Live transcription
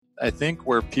I think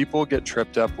where people get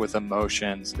tripped up with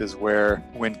emotions is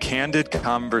when candid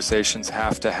conversations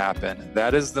have to happen,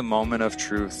 that is the moment of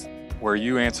truth where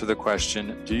you answer the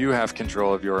question, do you have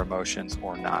control of your emotions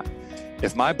or not?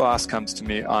 If my boss comes to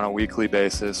me on a weekly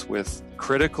basis with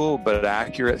critical but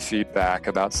accurate feedback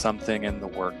about something in the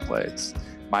workplace,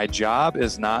 my job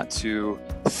is not to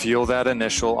feel that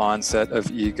initial onset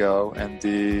of ego and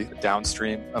the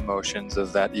downstream emotions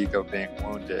of that ego being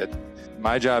wounded.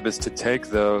 My job is to take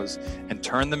those and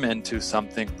turn them into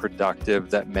something productive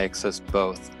that makes us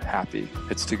both happy.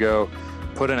 It's to go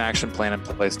put an action plan in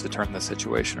place to turn the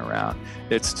situation around.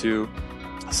 It's to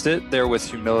sit there with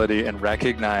humility and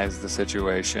recognize the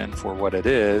situation for what it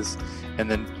is and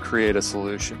then create a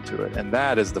solution to it. And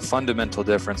that is the fundamental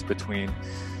difference between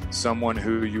someone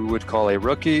who you would call a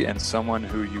rookie and someone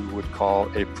who you would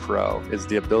call a pro, is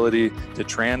the ability to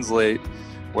translate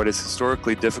what is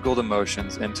historically difficult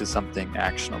emotions into something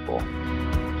actionable.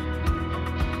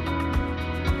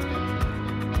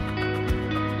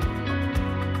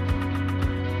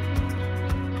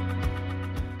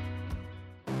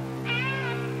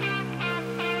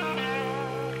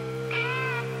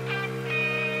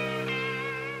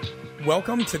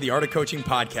 Welcome to the Art of Coaching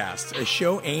Podcast, a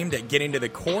show aimed at getting to the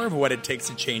core of what it takes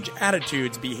to change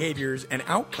attitudes, behaviors, and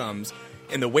outcomes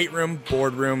in the weight room,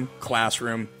 boardroom,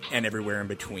 classroom, and everywhere in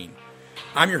between.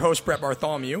 I'm your host, Brett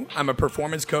Bartholomew. I'm a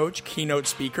performance coach, keynote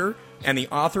speaker, and the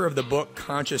author of the book,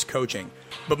 Conscious Coaching.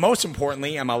 But most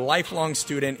importantly, I'm a lifelong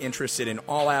student interested in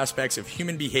all aspects of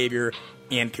human behavior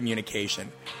and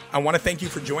communication. I want to thank you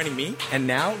for joining me, and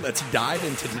now let's dive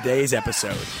into today's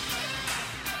episode.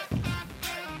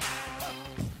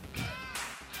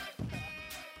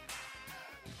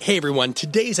 Hey everyone,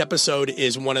 today's episode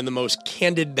is one of the most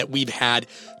candid that we've had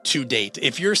to date.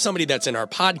 If you're somebody that's in our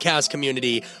podcast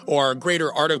community or our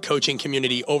greater Art of Coaching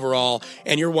community overall,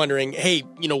 and you're wondering, hey,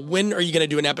 when are you going to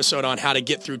do an episode on how to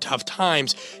get through tough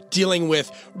times, dealing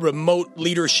with remote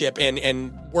leadership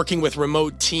and working with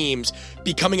remote teams,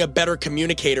 becoming a better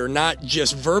communicator, not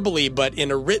just verbally, but in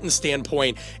a written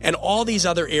standpoint, and all these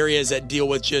other areas that deal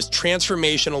with just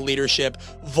transformational leadership,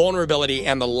 vulnerability,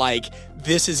 and the like,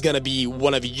 this is going to be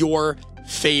one of your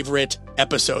favorite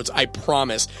episodes, I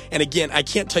promise. And again, I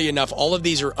can't tell you enough, all of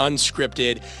these are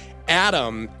unscripted.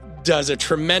 Adam does a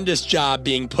tremendous job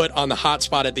being put on the hot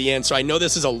spot at the end. So I know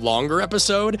this is a longer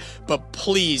episode, but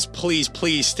please, please,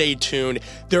 please stay tuned.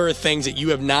 There are things that you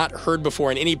have not heard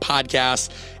before in any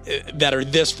podcast that are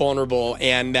this vulnerable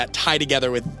and that tie together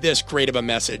with this great of a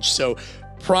message. So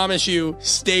promise you,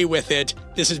 stay with it.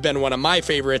 This has been one of my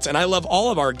favorites, and I love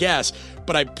all of our guests,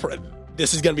 but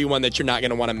this is going to be one that you're not going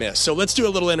to want to miss. So let's do a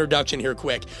little introduction here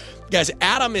quick. Guys,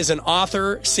 Adam is an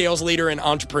author, sales leader, and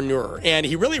entrepreneur, and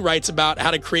he really writes about how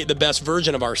to create the best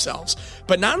version of ourselves,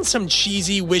 but not in some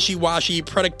cheesy, wishy-washy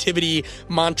productivity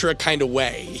mantra kind of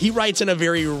way. He writes in a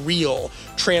very real,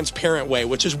 transparent way,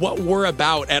 which is what we're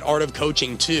about at Art of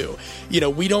Coaching too.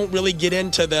 We don't really get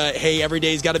into the, hey, every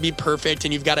day's got to be perfect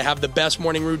and you've got to have the best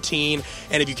morning routine,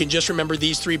 and if you can just remember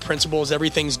these 3 principles,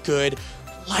 everything's good.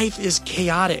 Life is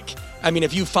chaotic. I mean,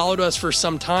 if you followed us for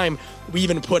some time, we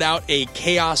even put out a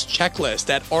chaos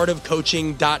checklist at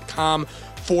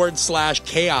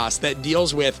artofcoaching.com/chaos that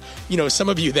deals with, some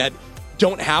of you that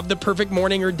don't have the perfect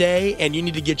morning or day and you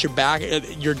need to get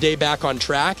your day back on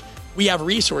track. We have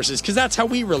resources because that's how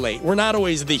we relate. We're not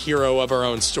always the hero of our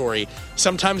own story.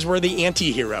 Sometimes we're the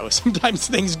anti-hero. Sometimes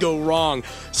things go wrong.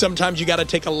 Sometimes you got to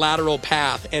take a lateral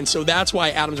path. And so that's why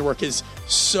Adam's work is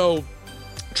so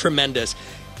tremendous.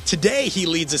 Today, he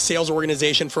leads a sales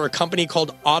organization for a company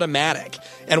called Automatic.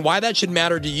 And why that should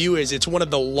matter to you is it's one of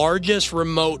the largest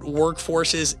remote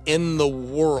workforces in the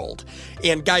world.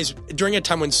 And guys, during a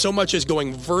time when so much is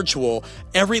going virtual,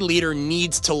 every leader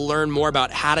needs to learn more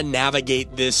about how to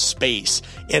navigate this space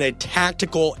in a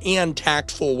tactical and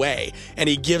tactful way. And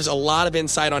he gives a lot of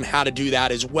insight on how to do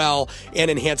that as well,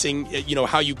 and enhancing,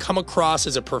 how you come across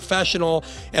as a professional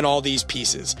and all these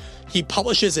pieces. He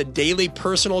publishes a daily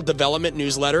personal development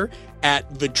newsletter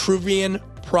at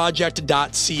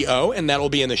vitruvianproject.co, and that'll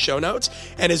be in the show notes.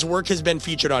 And his work has been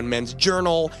featured on Men's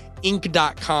Journal,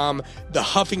 Inc.com, The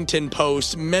Huffington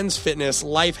Post, Men's Fitness,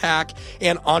 Lifehack,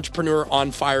 and Entrepreneur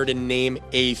on Fire, to name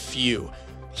a few.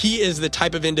 He is the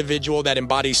type of individual that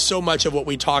embodies so much of what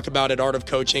we talk about at Art of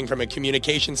Coaching from a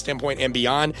communication standpoint and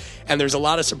beyond. And there's a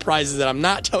lot of surprises that I'm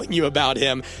not telling you about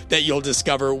him that you'll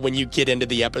discover when you get into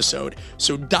the episode.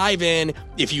 So dive in.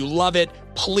 If you love it,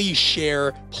 please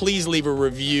share. Please leave a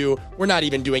review. We're not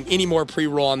even doing any more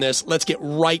pre-roll on this. Let's get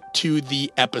right to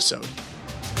the episode.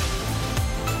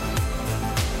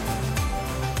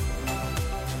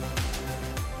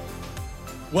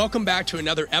 Welcome back to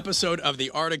another episode of the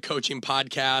Art of Coaching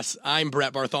podcast. I'm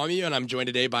Brett Bartholomew, and I'm joined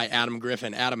today by Adam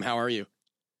Griffin. Adam, how are you?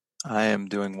 I am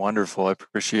doing wonderful. I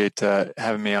appreciate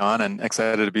having me on and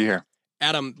excited to be here.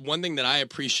 Adam, one thing that I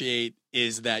appreciate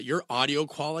is that your audio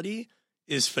quality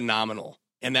is phenomenal.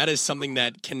 And that is something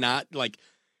that cannot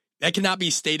be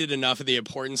stated enough, of the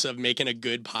importance of making a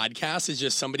good podcast is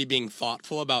just somebody being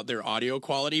thoughtful about their audio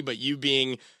quality, but you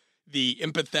being the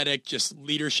empathetic, just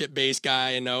leadership-based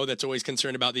guy I know that's always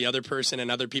concerned about the other person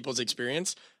and other people's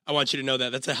experience. I want you to know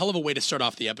that that's a hell of a way to start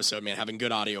off the episode, man, having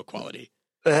good audio quality.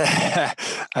 I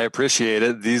appreciate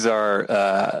it. These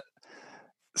are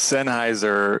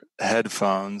Sennheiser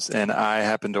headphones, and I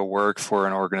happen to work for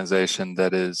an organization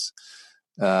that is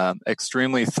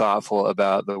extremely thoughtful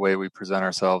about the way we present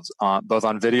ourselves on both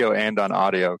on video and on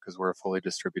audio, because we're a fully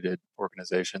distributed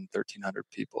organization, 1,300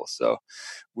 people. So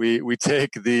we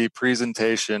take the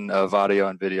presentation of audio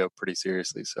and video pretty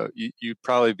seriously. So you'd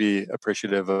probably be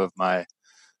appreciative of my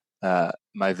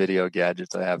video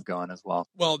gadgets I have going as well.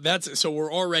 Well, this is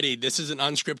an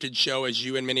unscripted show, as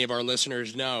you and many of our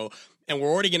listeners know, and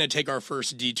we're already going to take our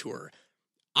first detour.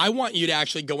 I want you to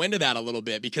actually go into that a little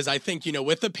bit, because I think,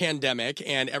 with the pandemic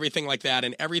and everything like that,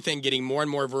 and everything getting more and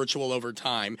more virtual over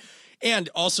time, and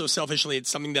also selfishly, it's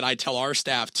something that I tell our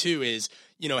staff too is,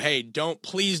 hey,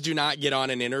 please do not get on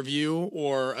an interview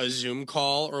or a Zoom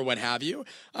call or what have you,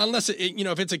 unless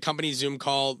if it's a company Zoom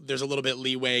call, there's a little bit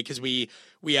leeway, because we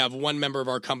have one member of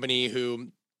our company who,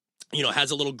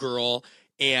 has a little girl,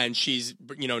 and she's,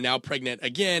 now pregnant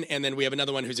again. And then we have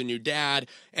another one who's a new dad.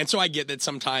 And so I get that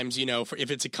sometimes,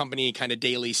 if it's a company kind of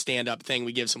daily stand-up thing,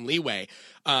 we give some leeway.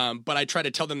 But I try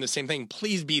to tell them the same thing.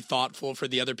 Please be thoughtful for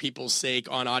the other people's sake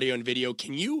on audio and video.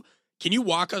 Can you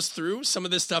walk us through some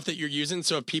of the stuff that you're using?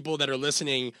 So if people that are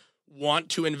listening want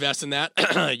to invest in that,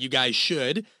 you guys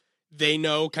should, they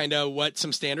know kind of what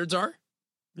some standards are?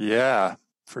 Yeah.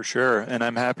 For sure. And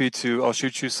I'm happy I'll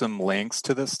shoot you some links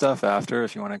to this stuff after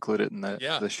if you want to include it in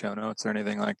the show notes or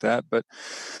anything like that. But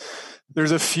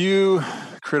there's a few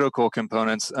critical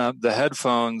components. The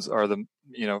headphones are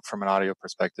from an audio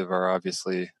perspective are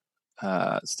obviously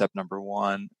step number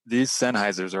one. These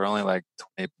Sennheisers are only like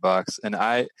 $20. And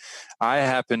I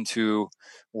happen to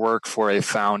work for a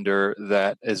founder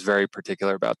that is very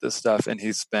particular about this stuff. And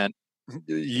he's spent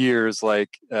years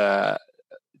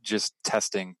just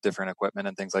testing different equipment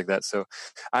and things like that. So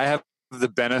I have the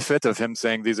benefit of him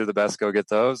saying, these are the best, go get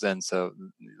those. And so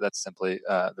that's simply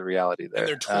the reality there. And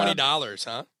they're $20,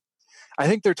 huh? I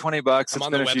think they're $20. It's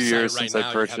been a few years since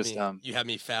I purchased them. You have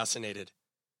me fascinated.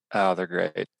 Oh, they're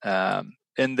great.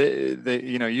 And they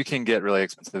you can get really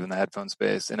expensive in the headphone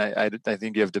space. And I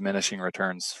think you have diminishing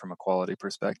returns from a quality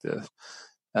perspective.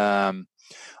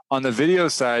 On the video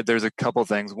side, there's a couple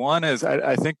things. One is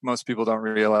I think most people don't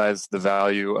realize the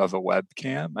value of a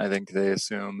webcam. I think they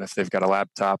assume if they've got a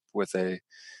laptop with a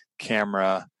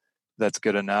camera, that's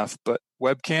good enough. But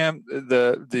webcam,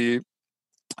 the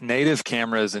native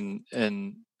cameras in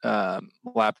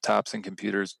laptops and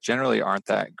computers generally aren't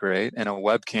that great, and a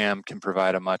webcam can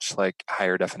provide a much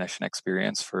higher definition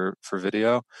experience for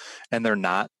video, and they're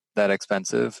not that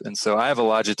expensive. And so I have a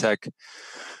Logitech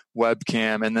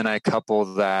webcam, and then I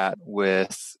couple that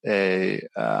with a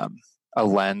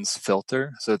lens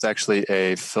filter. So it's actually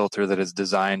a filter that is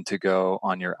designed to go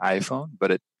on your iPhone,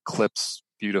 but it clips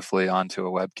beautifully onto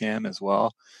a webcam as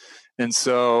well. And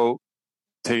so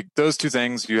take those two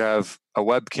things. You have a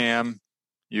webcam,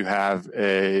 you have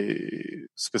a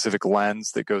specific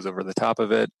lens that goes over the top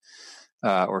of it,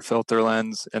 or filter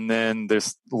lens. And then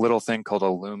this little thing called a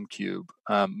Lume Cube.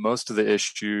 Most of the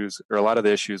issues, or a lot of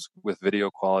the issues with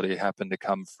video quality happen to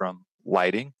come from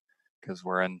lighting, because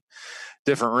we're in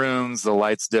different rooms, the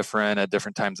light's different at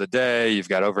different times of day. You've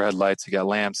got overhead lights, you got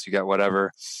lamps, you got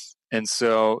whatever. And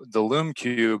so the Lume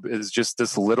Cube is just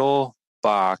this little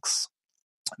box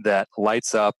that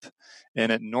lights up,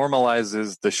 and it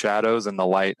normalizes the shadows and the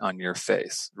light on your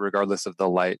face, regardless of the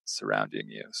light surrounding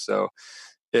you. So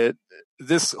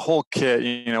this whole kit,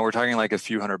 we're talking like a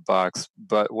few $100,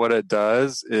 but what it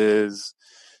does is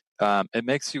it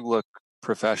makes you look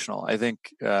professional. I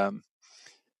think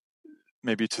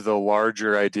maybe to the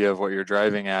larger idea of what you're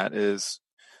driving at is,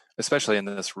 especially in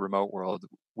this remote world,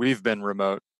 we've been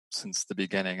remote since the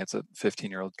beginning. It's a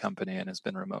 15-year-old company and has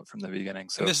been remote from the beginning.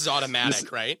 So and this is automatic,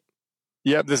 right?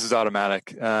 Yep, this is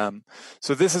automatic.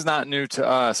 So this is not new to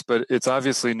us, but it's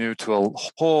obviously new to a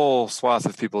whole swath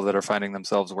of people that are finding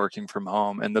themselves working from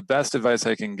home. And the best advice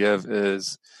I can give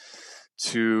is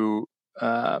to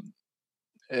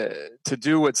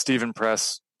do what Stephen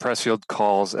Pressfield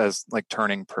calls as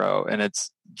turning pro. And it's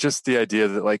just the idea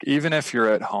that even if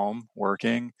you're at home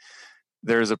working,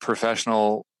 there's a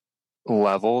professional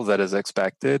level that is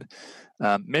expected.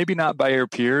 Maybe not by your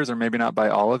peers or maybe not by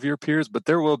all of your peers, but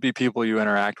there will be people you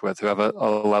interact with who have a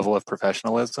level of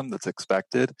professionalism that's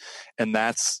expected. And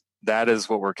that is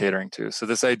what we're catering to. So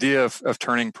this idea of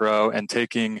turning pro and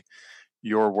taking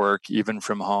your work even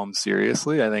from home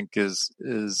seriously, I think is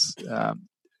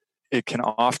it can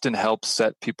often help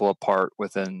set people apart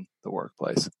within the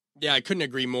workplace. Yeah, I couldn't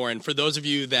agree more. And for those of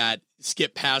you that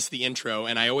skip past the intro,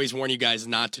 and I always warn you guys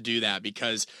not to do that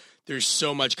because there's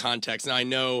so much context. Now, I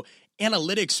know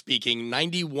analytics speaking,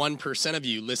 91% of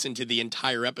you listen to the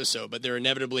entire episode, but there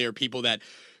inevitably are people that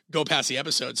go past the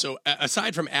episode. So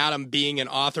aside from Adam being an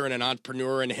author and an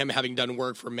entrepreneur and him having done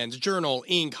work for Men's Journal,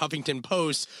 Inc., Huffington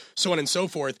Post, so on and so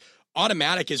forth,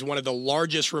 Automatic is one of the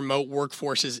largest remote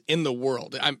workforces in the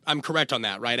world. I'm correct on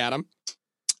that, right, Adam?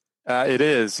 It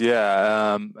is,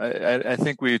 yeah. I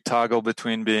think we toggle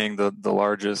between being the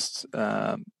largest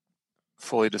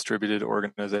fully distributed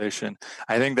organization.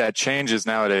 I think that changes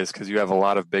nowadays because you have a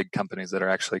lot of big companies that are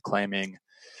actually claiming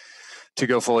to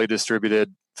go fully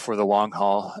distributed for the long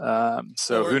haul.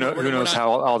 So who knows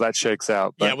how all that shakes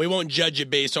out. But. Yeah, we won't judge you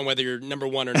based on whether you're number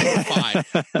 1 or number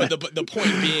 5. But the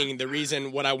point being, the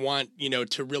reason what I want,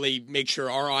 to really make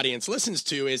sure our audience listens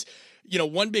to is,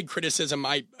 one big criticism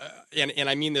and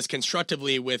I mean this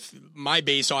constructively with my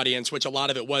base audience, which a lot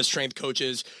of it was strength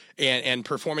coaches and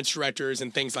performance directors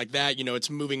and things like that. It's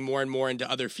moving more and more into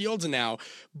other fields now.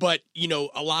 But,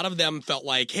 a lot of them felt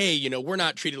like, hey, we're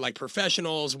not treated like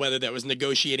professionals, whether that was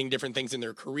negotiating different things in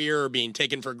their career or being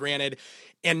taken for granted.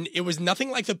 And it was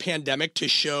nothing like the pandemic to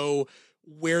show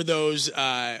where those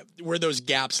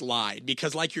gaps lied.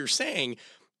 Because like you're saying,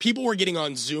 people were getting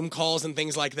on Zoom calls and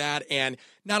things like that. And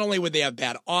not only would they have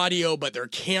bad audio, but their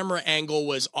camera angle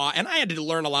was off. And I had to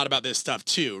learn a lot about this stuff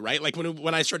too, right? Like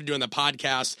when I started doing the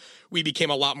podcast, we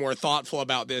became a lot more thoughtful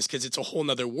about this because it's a whole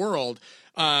nother world.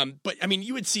 But I mean,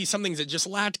 you would see some things that just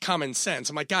lacked common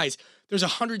sense. I'm like, guys, there's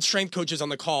 100 strength coaches on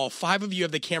the call. 5 of you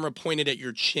have the camera pointed at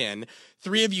your chin.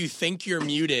 3 of you think you're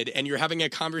muted and you're having a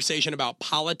conversation about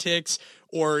politics,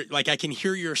 or like I can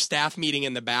hear your staff meeting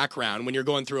in the background when you're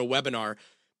going through a webinar.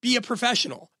 Be a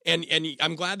professional. And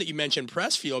I'm glad that you mentioned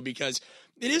Pressfield because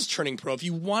it is turning pro. If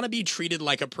you want to be treated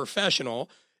like a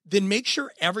professional, then make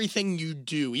sure everything you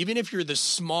do, even if you're the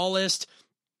smallest,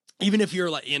 even if you're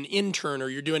like an intern or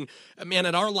you're doing, man,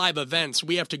 at our live events,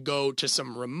 we have to go to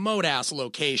some remote ass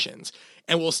locations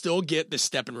and we'll still get the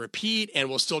step and repeat and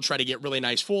we'll still try to get really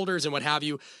nice folders and what have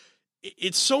you.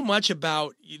 It's so much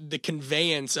about the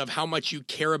conveyance of how much you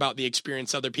care about the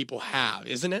experience other people have,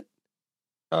 isn't it?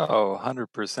 Oh,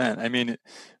 100%. I mean,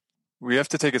 we have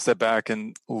to take a step back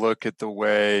and look at the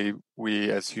way we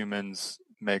as humans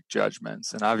make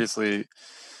judgments. And obviously,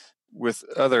 with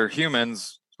other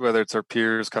humans, whether it's our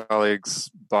peers,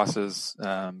 colleagues, bosses,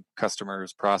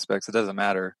 customers, prospects, it doesn't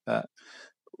matter.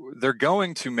 They're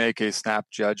going to make a snap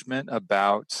judgment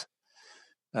about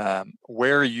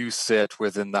where you sit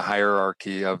within the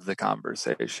hierarchy of the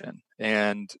conversation.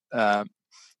 And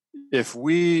if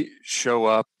we show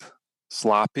up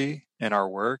sloppy in our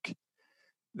work,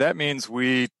 that means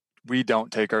we don't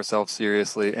take ourselves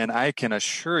seriously. And I can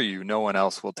assure you, no one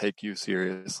else will take you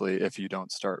seriously if you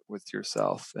don't start with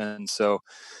yourself. And so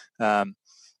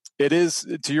it is,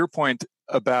 to your point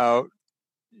about,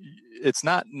 it's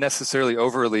not necessarily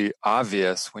overly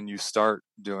obvious when you start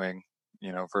doing,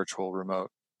 virtual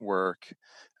remote work,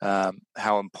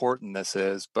 how important this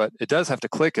is, but it does have to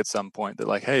click at some point that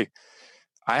like, hey,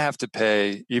 I have to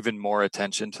pay even more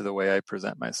attention to the way I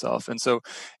present myself. And so,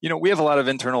 we have a lot of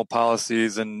internal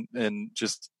policies and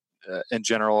just in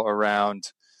general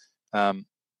around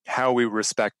how we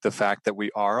respect the fact that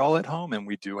we are all at home and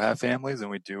we do have families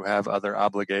and we do have other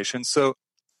obligations. So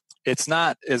it's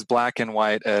not as black and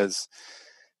white as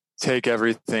take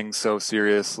everything so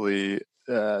seriously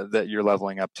that you're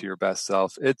leveling up to your best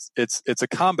self. It's a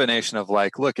combination of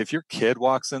like, look, if your kid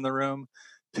walks in the room,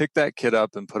 pick that kid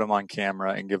up and put him on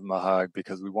camera and give him a hug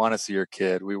because we want to see your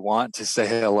kid. We want to say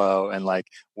hello and like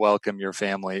welcome your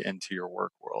family into your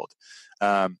work world.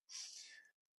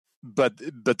 But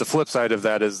the flip side of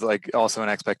that is like also an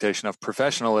expectation of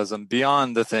professionalism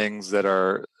beyond the things that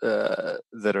are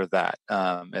that.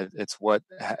 It's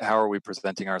how are we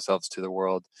presenting ourselves to the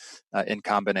world in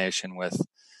combination with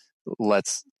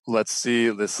let's see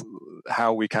this,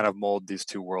 how we kind of mold these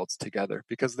two worlds together,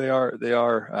 because they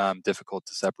are difficult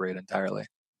to separate entirely.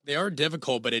 They are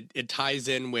difficult, but it ties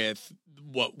in with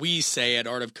what we say at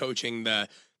Art of Coaching. The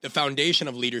foundation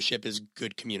of leadership is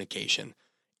good communication.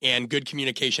 And good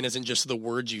communication isn't just the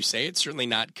words you say. It's certainly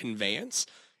not conveyance.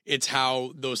 It's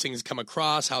how those things come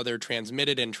across, how they're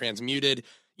transmitted and transmuted.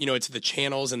 It's the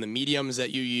channels and the mediums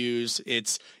that you use.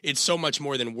 It's so much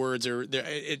more than words.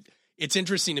 It's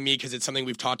interesting to me because it's something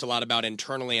we've talked a lot about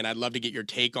internally, and I'd love to get your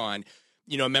take on.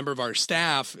 A member of our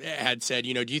staff had said,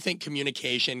 do you think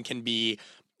communication can be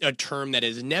a term that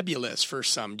is nebulous for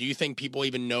some? Do you think people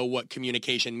even know what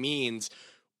communication means?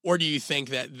 Or do you think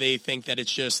that they think that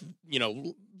it's just,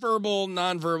 verbal,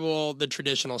 nonverbal, the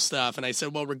traditional stuff? And I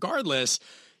said, well, regardless,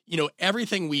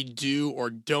 everything we do or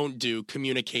don't do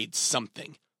communicates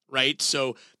something, right?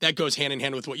 So that goes hand in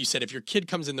hand with what you said. If your kid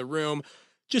comes in the room,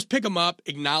 just pick them up,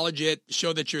 acknowledge it,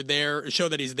 show that you're there, show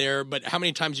that he's there. But how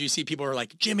many times do you see people who are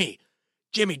like, Jimmy,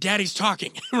 daddy's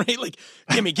talking, right? Like,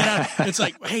 Jimmy, get out. It's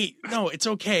like, hey, no, it's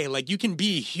okay. Like, you can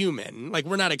be human. Like,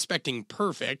 we're not expecting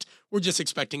perfect. We're just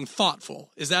expecting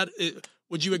thoughtful.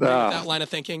 Would you agree with that line of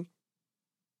thinking?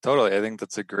 Totally. I think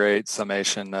that's a great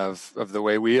summation of the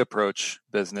way we approach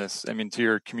business. I mean, to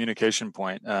your communication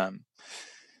point,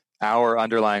 our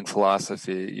underlying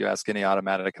philosophy, you ask any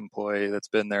automatic employee that's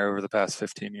been there over the past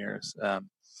 15 years,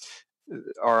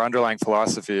 our underlying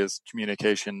philosophy is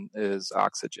communication is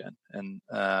oxygen. And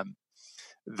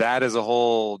that is a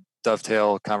whole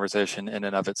dovetail conversation in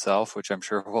and of itself, which I'm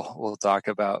sure we'll talk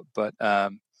about. But,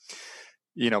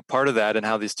 part of that and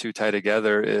how these two tie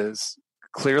together is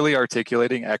clearly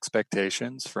articulating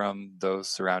expectations from those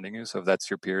surrounding you. So if that's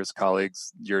your peers,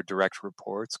 colleagues, your direct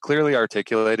reports, clearly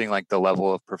articulating like the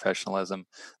level of professionalism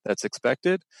that's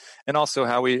expected, and also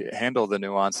how we handle the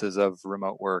nuances of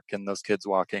remote work and those kids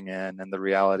walking in and the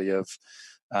reality of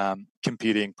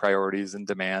competing priorities and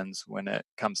demands when it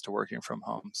comes to working from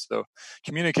home. So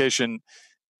communication,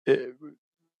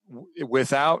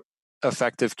 without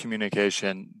effective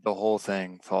communication, the whole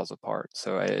thing falls apart.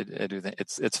 So I do think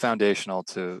it's foundational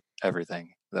to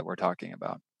everything that we're talking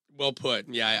about. Well put.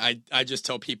 Yeah, I just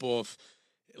tell people,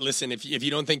 if you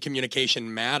don't think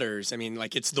communication matters, I mean,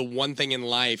 like, it's the one thing in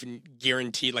life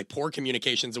guaranteed, like poor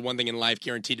communication is the one thing in life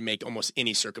guaranteed to make almost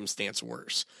any circumstance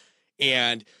worse.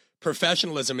 And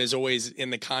professionalism is always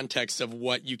in the context of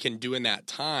what you can do in that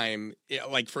time.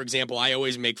 Like, for example, I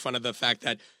always make fun of the fact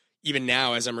that even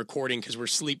now, as I'm recording, because we're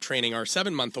sleep training our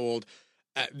 7-month-old,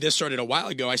 this started a while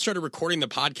ago. I started recording the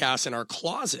podcast in our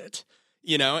closet,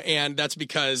 and that's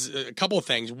because a couple of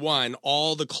things. One,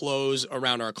 all the clothes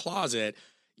around our closet,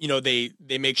 they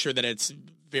make sure that it's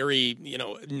very,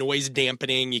 noise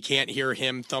dampening. You can't hear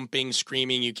him thumping,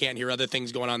 screaming. You can't hear other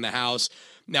things going on in the house.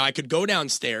 Now, I could go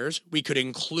downstairs. We could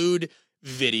include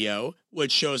video,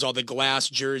 which shows all the glass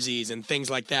jerseys and things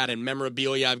like that, and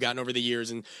memorabilia I've gotten over the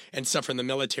years and stuff from the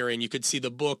military. And you could see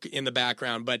the book in the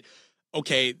background. But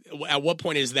okay, at what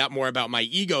point is that more about my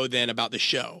ego than about the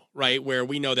show, right? Where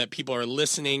we know that people are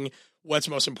listening. What's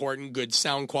most important? Good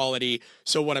sound quality.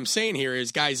 So what I'm saying here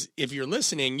is, guys, if you're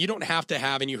listening, you don't have to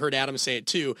have, and you heard Adam say it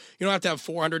too, you don't have to have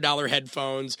 $400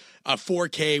 headphones, a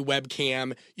 4K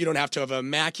webcam. You don't have to have an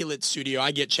immaculate studio.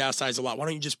 I get chastised a lot. Why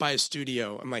don't you just buy a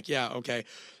studio? I'm like, yeah, okay.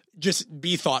 Just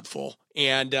be thoughtful.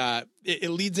 And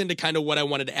it leads into kind of what I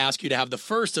wanted to ask you to have the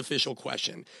first official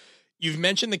question. You've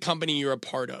mentioned the company you're a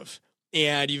part of,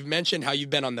 and you've mentioned how you've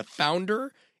been on the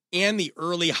founder and the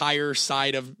early hire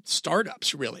side of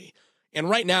startups, really. And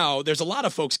right now, there's a lot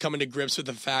of folks coming to grips with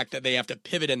the fact that they have to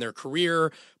pivot in their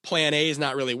career. Plan A is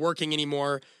not really working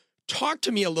anymore. Talk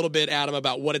to me a little bit, Adam,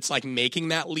 about what it's like making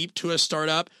that leap to a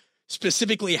startup,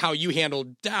 specifically how you handle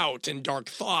doubt and dark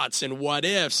thoughts and what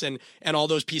ifs and all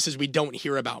those pieces we don't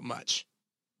hear about much.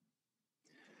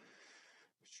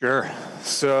 Sure.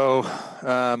 So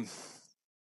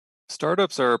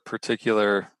startups are a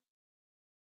particular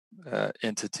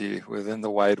entity within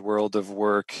the wide world of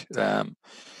work.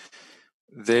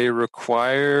 They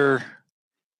require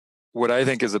what I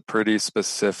think is a pretty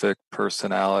specific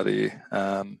personality,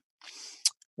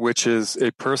 which is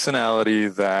a personality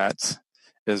that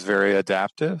is very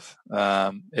adaptive.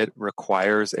 It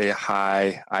requires a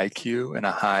high IQ and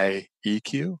a high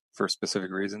EQ for specific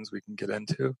reasons we can get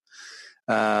into.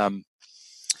 And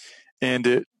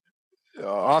it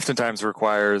oftentimes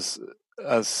requires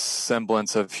a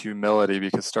semblance of humility,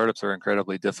 because startups are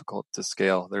incredibly difficult to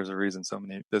scale. There's a reason so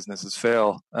many businesses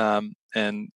fail.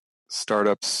 And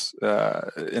startups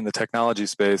in the technology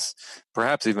space,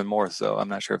 perhaps even more so. I'm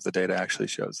not sure if the data actually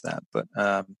shows that. But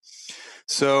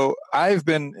so I've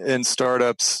been in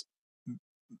startups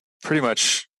pretty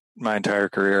much my entire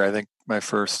career. I think my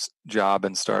first job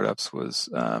in startups was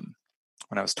when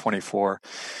I was 24.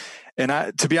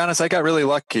 And to be honest, I got really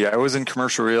lucky. I was in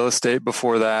commercial real estate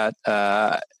before that,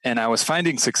 and I was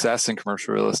finding success in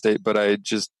commercial real estate, but I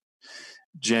just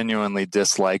genuinely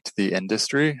disliked the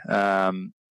industry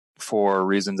for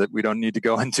reasons that we don't need to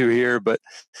go into here. But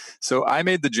so I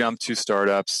made the jump to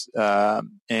startups,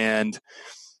 and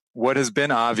what has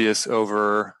been obvious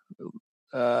over,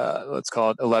 let's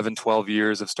call it 11, 12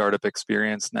 years of startup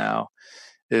experience now,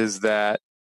 is that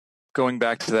going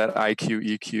back to that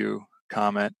IQ, EQ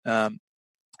comment,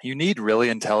 you need really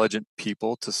intelligent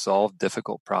people to solve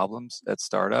difficult problems at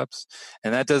startups.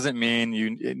 And that doesn't mean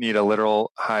you need a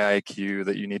literal high IQ,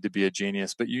 that you need to be a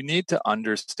genius, but you need to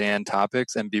understand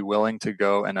topics and be willing to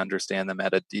go and understand them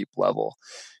at a deep level.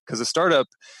 Because a startup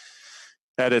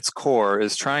at its core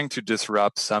is trying to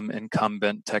disrupt some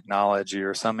incumbent technology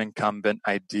or some incumbent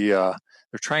idea.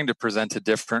 They're trying to present a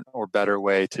different or better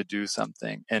way to do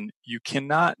something. And you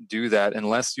cannot do that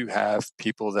unless you have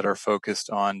people that are focused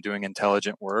on doing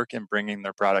intelligent work and bringing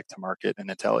their product to market in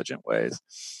intelligent ways.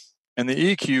 And the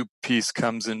EQ piece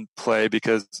comes in play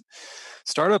because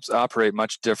startups operate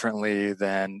much differently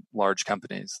than large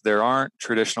companies. There aren't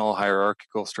traditional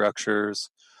hierarchical structures.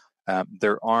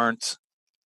 There aren't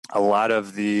a lot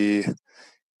of the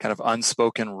kind of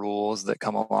unspoken rules that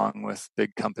come along with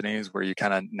big companies, where you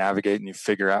kind of navigate and you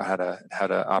figure out how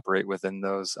to operate within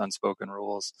those unspoken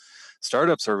rules.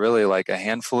 Startups are really like a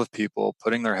handful of people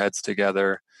putting their heads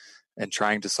together and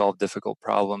trying to solve difficult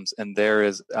problems. And there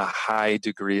is a high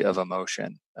degree of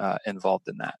emotion involved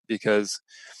in that, because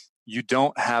you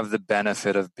don't have the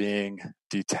benefit of being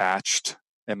detached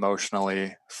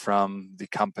emotionally from the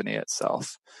company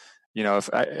itself. You know, if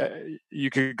you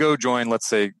could go join, let's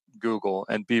say, Google,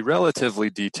 and be relatively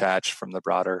detached from the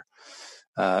broader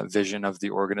vision of the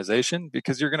organization,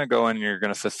 because you're going to go in and you're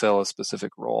going to fulfill a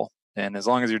specific role. And as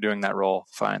long as you're doing that role,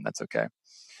 fine, that's okay.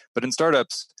 But in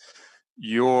startups,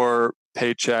 your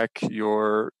paycheck,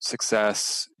 your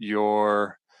success,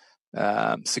 your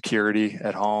security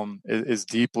at home is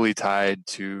deeply tied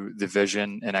to the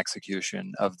vision and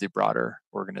execution of the broader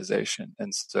organization.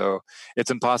 And so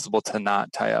it's impossible to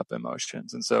not tie up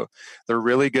emotions. And so they're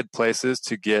really good places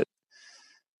to get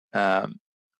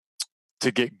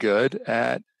good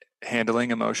at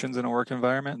handling emotions in a work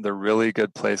environment. They're really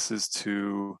good places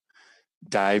to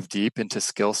dive deep into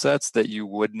skill sets that you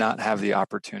would not have the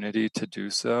opportunity to do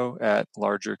so at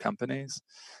larger companies.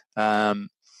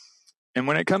 And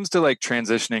when it comes to like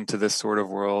transitioning to this sort of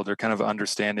world, or kind of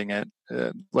understanding it,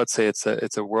 let's say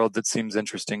it's a world that seems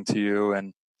interesting to you,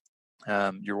 and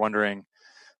you're wondering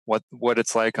what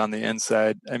it's like on the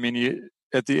inside. I mean,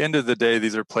 at the end of the day,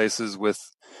 these are places with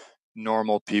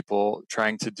normal people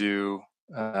trying to do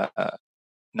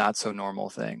not so normal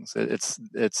things. It's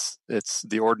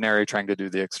the ordinary trying to do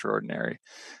the extraordinary.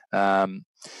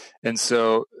 And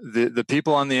so the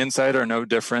people on the inside are no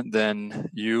different than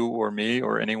you or me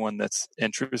or anyone that's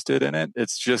interested in it.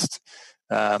 It's just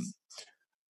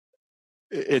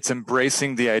it's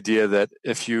embracing the idea that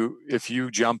if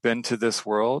you jump into this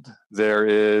world, there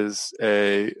is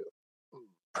a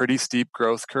pretty steep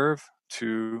growth curve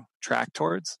to track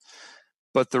towards.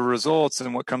 But the results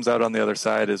and what comes out on the other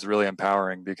side is really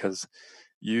empowering, because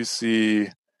you see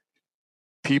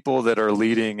people that are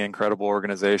leading incredible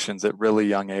organizations at really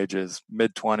young ages,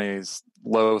 mid-20s,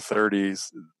 low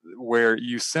 30s, where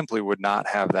you simply would not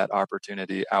have that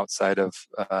opportunity outside of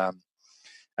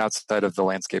the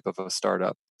landscape of a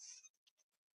startup.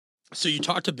 So you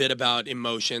talked a bit about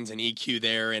emotions and EQ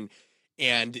there,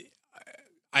 and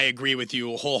I agree with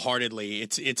you wholeheartely.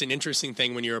 It's an interesting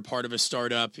thing when you're a part of a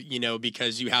startup,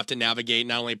 because you have to navigate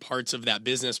not only parts of that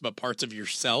business, but parts of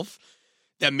yourself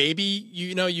that maybe,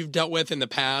 you've dealt with in the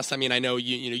past. I mean, I know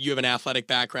you have an athletic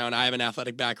background. I have an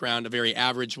athletic background, a very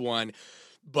average one.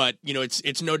 But,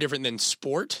 it's no different than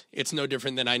sport. It's no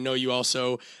different than, I know you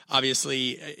also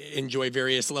obviously enjoy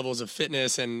various levels of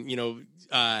fitness, and,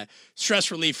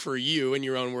 stress relief for you, in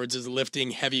your own words, is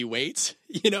lifting heavy weights,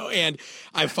 and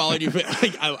I followed you.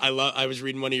 I was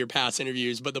reading one of your past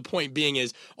interviews, but the point being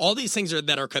is all these things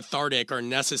that are cathartic are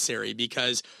necessary,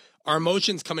 because our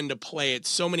emotions come into play at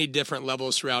so many different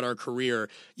levels throughout our career.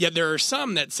 Yet there are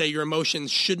some that say your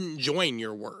emotions shouldn't join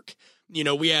your work.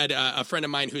 We had a friend of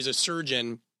mine who's a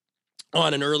surgeon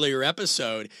on an earlier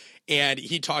episode, and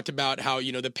he talked about how,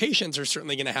 the patients are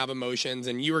certainly going to have emotions,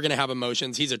 and you are going to have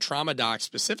emotions. He's a trauma doc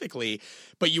specifically,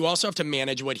 but you also have to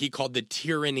manage what he called the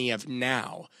tyranny of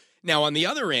now. Now, on the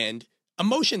other end,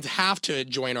 emotions have to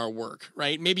join our work,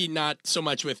 right? Maybe not so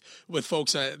much with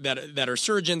folks that are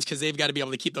surgeons, because they've got to be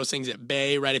able to keep those things at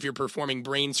bay, right? If you're performing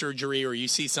brain surgery, or you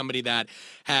see somebody that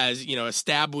has, a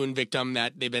stab wound victim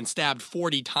that they've been stabbed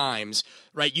 40 times,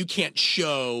 right? You can't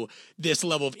show this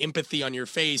level of empathy on your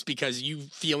face, because you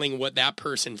feeling what that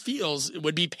person feels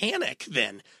would be panic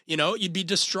then, you'd be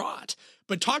distraught.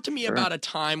 But talk to me about a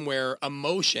time where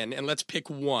emotion, and let's pick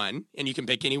one, and you can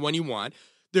pick any one you want.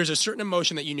 There's a certain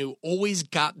emotion that you knew always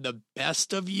got the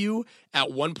best of you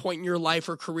at one point in your life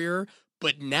or career,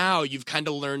 but now you've kind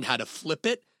of learned how to flip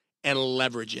it and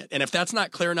leverage it. And if that's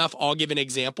not clear enough, I'll give an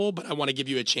example, but I want to give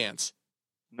you a chance.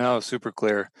 No, super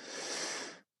clear.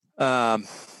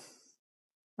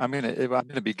 I'm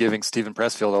gonna be giving Stephen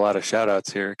Pressfield a lot of shout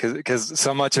outs here because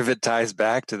so much of it ties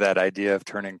back to that idea of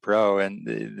turning pro and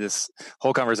this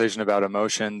whole conversation about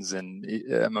emotions and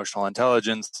emotional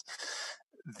intelligence.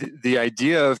 The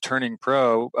idea of turning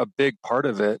pro, a big part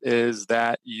of it is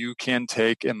that you can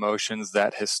take emotions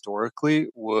that historically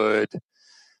would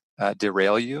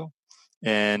derail you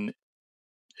and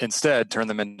instead turn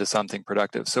them into something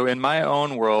productive. So in my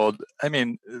own world, I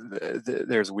mean,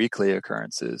 there's weekly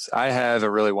occurrences. I have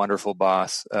a really wonderful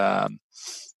boss,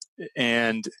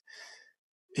 and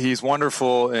he's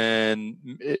wonderful in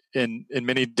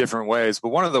many different ways. But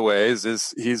one of the ways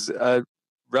is he's a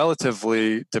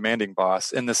relatively demanding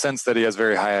boss in the sense that he has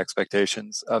very high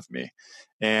expectations of me,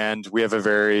 and we have a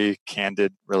very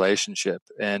candid relationship.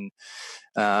 And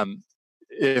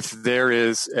if there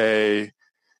is a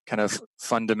kind of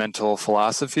fundamental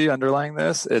philosophy underlying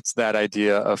this, it's that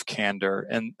idea of candor.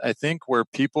 And I think where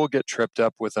people get tripped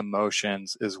up with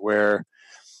emotions is where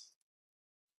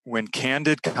when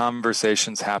candid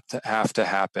conversations have to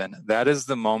happen, that is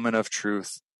the moment of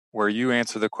truth where you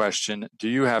answer the question, do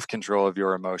you have control of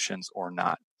your emotions or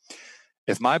not?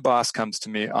 If my boss comes to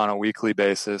me on a weekly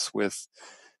basis with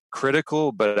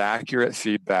critical but accurate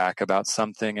feedback about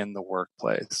something in the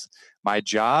workplace, my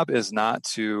job is not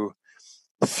to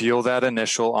feel that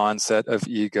initial onset of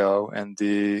ego and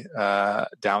the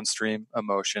downstream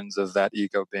emotions of that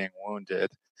ego being wounded.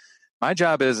 My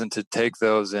job isn't to take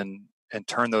those and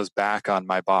turn those back on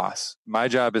my boss. My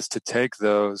job is to take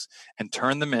those and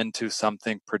turn them into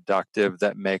something productive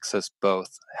that makes us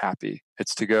both happy.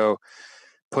 It's to go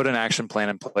put an action plan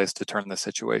in place to turn the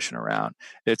situation around.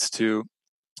 It's to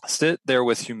sit there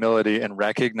with humility and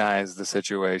recognize the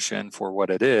situation for what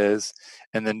it is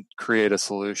and then create a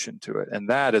solution to it. And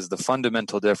that is the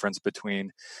fundamental difference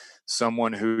between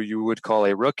someone who you would call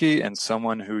a rookie and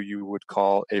someone who you would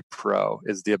call a pro,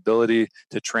 is the ability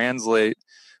to translate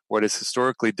what is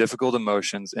historically difficult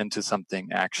emotions into something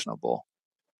actionable.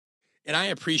 And I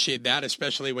appreciate that,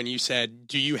 especially when you said,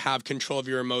 do you have control of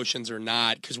your emotions or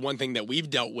not? Because one thing that we've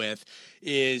dealt with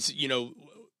is,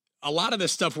 a lot of the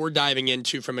stuff we're diving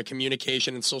into from a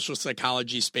communication and social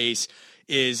psychology space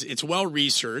is it's well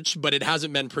researched, but it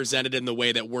hasn't been presented in the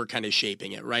way that we're kind of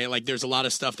shaping it, right? Like there's a lot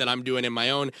of stuff that I'm doing in my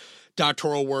own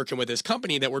doctoral work and with this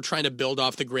company that we're trying to build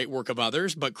off the great work of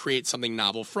others, but create something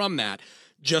novel from that.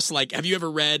 Just like, have you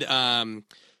ever read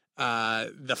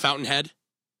The Fountainhead?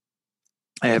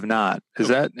 I have not. Is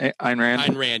that Ayn Rand?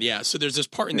 Ayn Rand, yeah. So there's this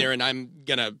part in there, and I'm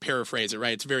going to paraphrase it,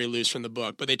 right? It's very loose from the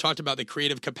book, but they talked about the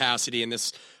creative capacity, and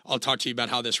this, I'll talk to you about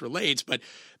how this relates, but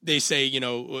they say,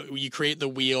 you create the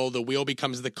wheel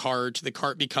becomes the cart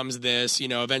becomes this,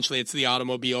 eventually it's the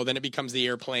automobile, then it becomes the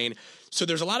airplane. So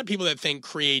there's a lot of people that think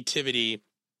creativity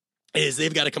is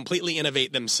they've got to completely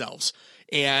innovate themselves.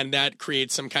 And that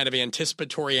creates some kind of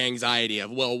anticipatory anxiety of,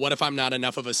 well, what if I'm not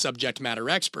enough of a subject matter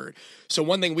expert? So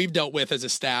one thing we've dealt with as a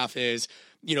staff is,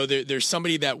 there's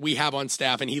somebody that we have on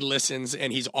staff and he listens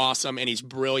and he's awesome and he's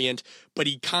brilliant, but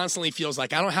he constantly feels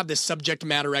like, I don't have this subject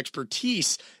matter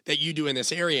expertise that you do in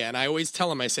this area. And I always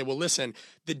tell him, I say, well, listen,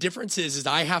 the difference is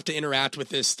I have to interact with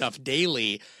this stuff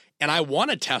daily. And I want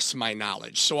to test my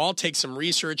knowledge. So I'll take some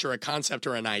research or a concept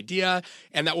or an idea,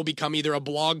 and that will become either a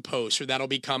blog post or that'll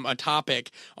become a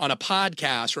topic on a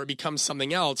podcast or it becomes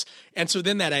something else. And so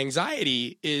then that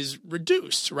anxiety is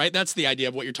reduced, right? That's the idea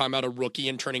of what you're talking about, a rookie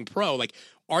and turning pro. Like,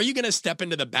 are you going to step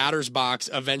into the batter's box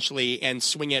eventually and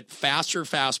swing at faster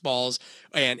fastballs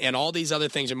and all these other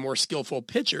things and more skillful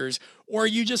pitchers? Or are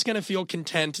you just going to feel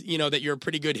content, that you're a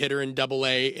pretty good hitter in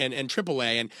AA and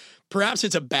AAA? And perhaps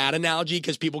it's a bad analogy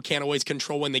because people can't always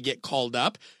control when they get called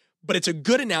up, but it's a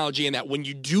good analogy in that when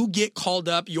you do get called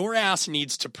up, your ass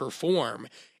needs to perform.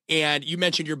 And you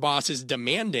mentioned your boss is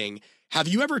demanding. Have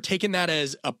you ever taken that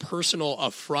as a personal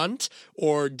affront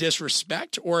or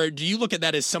disrespect, or do you look at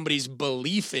that as somebody's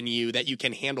belief in you that you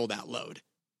can handle that load?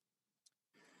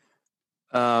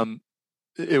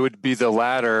 It would be the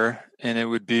latter, and it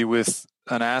would be with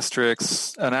an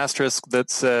asterisk that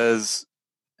says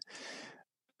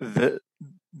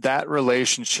that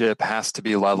relationship has to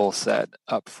be level set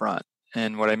up front.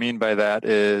 And what I mean by that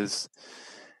is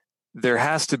there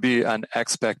has to be an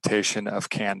expectation of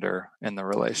candor in the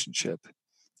relationship.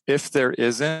 If there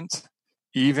isn't,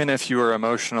 even if you are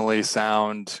emotionally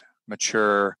sound,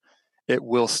 mature, it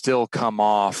will still come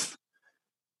off.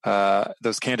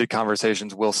 Those candid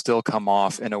conversations will still come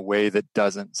off in a way that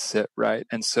doesn't sit right.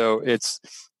 And so it's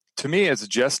to me, it's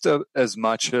just as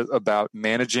much about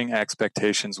managing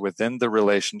expectations within the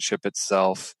relationship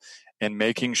itself and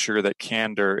making sure that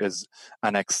candor is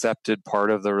an accepted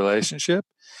part of the relationship.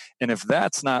 And if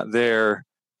that's not there,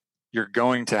 you're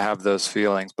going to have those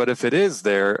feelings. But if it is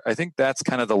there, I think that's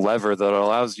kind of the lever that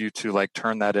allows you to like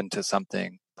turn that into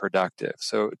something productive.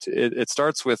 So it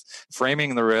starts with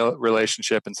framing the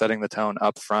relationship and setting the tone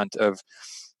up front of,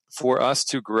 for us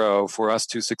to grow, for us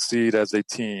to succeed as a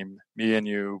team, me and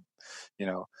you,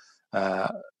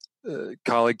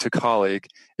 colleague to colleague,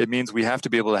 it means we have to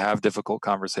be able to have difficult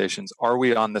conversations. Are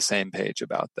we on the same page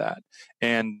about that?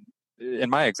 And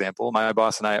in my example, my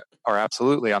boss and I are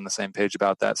absolutely on the same page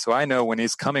about that. So I know when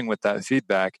he's coming with that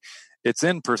feedback, it's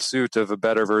in pursuit of a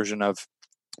better version of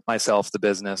myself, the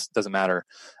business, doesn't matter.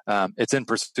 It's in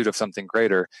pursuit of something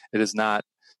greater. It is not,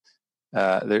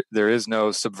 there is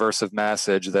no subversive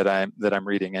message that I'm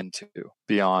reading into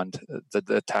beyond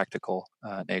the tactical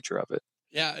nature of it.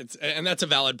 Yeah, and that's a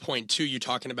valid point too. You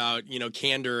talking about,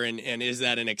 candor and is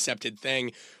that an accepted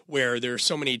thing, where there's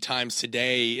so many times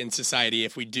today in society,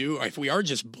 if we are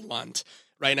just blunt,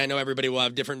 right? And I know everybody will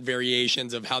have different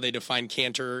variations of how they define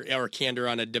candor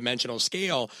on a dimensional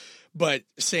scale, but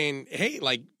saying, hey,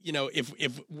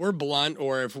 if we're blunt,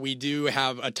 or if we do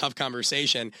have a tough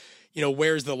conversation,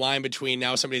 where's the line between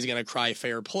now somebody's going to cry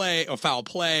fair play or foul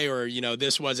play, or,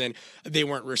 they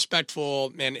weren't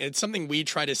respectful. And it's something we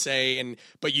try to say,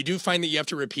 but you do find that you have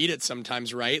to repeat it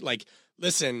sometimes, right? Like,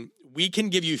 listen, we can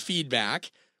give you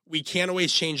feedback. We can't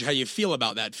always change how you feel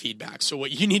about that feedback. So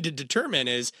what you need to determine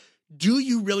is, do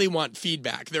you really want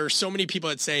feedback? There are so many people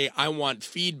that say, I want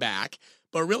feedback,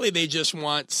 but really they just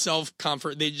want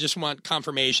self-comfort. They just want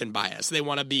confirmation bias. They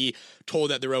want to be told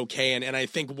that they're okay. And I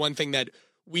think one thing that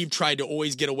we've tried to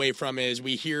always get away from is,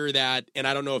 we hear that, and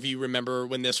I don't know if you remember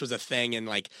when this was a thing in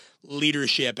like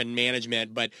leadership and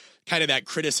management, but kind of that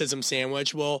criticism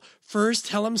sandwich. Well, first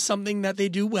tell them something that they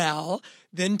do well,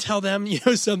 then tell them,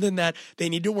 something that they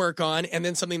need to work on, and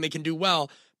then something they can do well.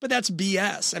 But that's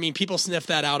BS. I mean, people sniff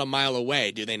that out a mile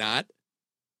away, do they not?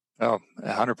 Oh,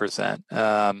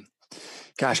 100%.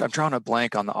 Gosh, I'm drawing a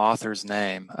blank on the author's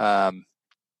name.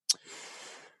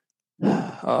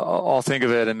 I'll think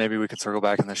of it, and maybe we can circle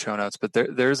back in the show notes. But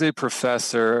there's a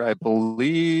professor, I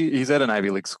believe he's at an Ivy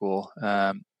League school,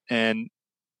 and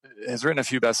has written a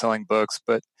few best-selling books.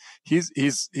 But he's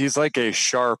like a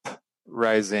sharp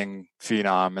rising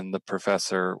phenom in the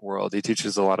professor world. He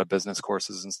teaches a lot of business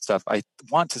courses and stuff. I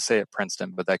want to say at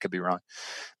Princeton, but that could be wrong.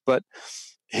 But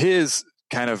his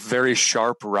kind of very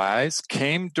sharp rise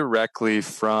came directly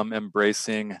from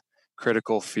embracing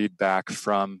critical feedback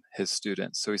from his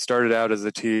students. So he started out as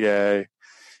a TA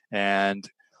and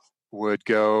would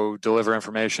go deliver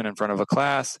information in front of a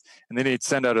class, and then he'd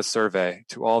send out a survey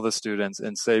to all the students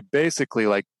and say, basically,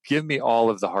 like, give me all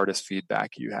of the hardest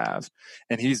feedback you have.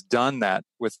 And he's done that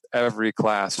with every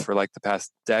class for like the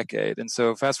past decade. And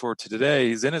so fast forward to today,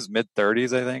 he's in his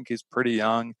mid-30s, I think. He's pretty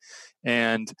young.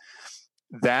 And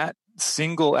that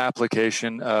single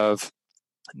application of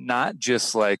not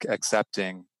just like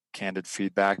accepting candid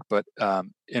feedback, but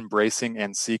embracing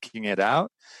and seeking it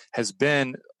out has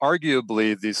been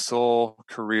arguably the sole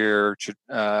career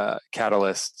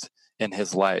catalyst in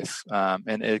his life.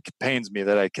 And it pains me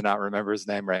that I cannot remember his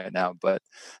name right now, but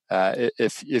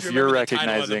if you're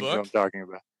recognizing who I'm talking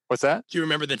about. What's that? Do you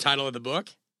remember the title of the book?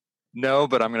 No,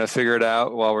 but I'm going to figure it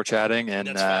out while we're chatting,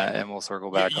 and we'll circle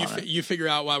back on it. You figure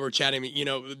out while we're chatting.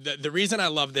 The reason I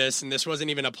love this, and this wasn't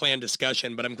even a planned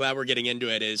discussion, but I'm glad we're getting into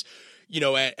it, is,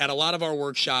 at a lot of our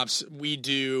workshops, we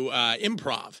do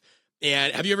improv.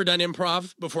 And have you ever done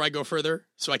improv before I go further,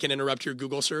 so I can interrupt your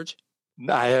Google search?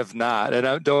 I have not.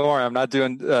 And don't worry, I'm not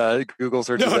doing Google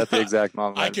searches at the exact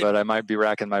moment, but I might be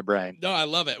racking my brain. No, I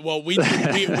love it. Well, we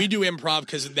do improv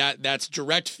because that's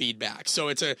direct feedback. So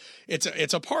it's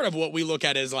a part of what we look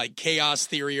at as like chaos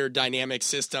theory or dynamic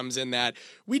systems, in that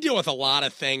we deal with a lot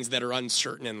of things that are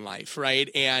uncertain in life, right?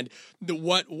 And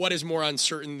what is more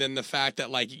uncertain than the fact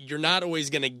that, like, you're not always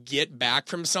going to get back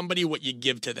from somebody what you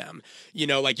give to them.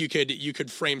 Like you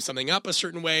could frame something up a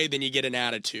certain way, then you get an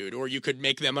attitude, or you could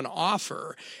make them an offer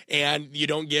and you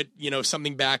don't get,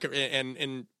 something back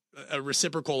and a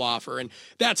reciprocal offer. And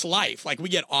that's life. Like, we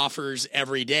get offers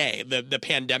every day. The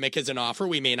pandemic is an offer.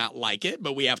 We may not like it,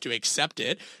 but we have to accept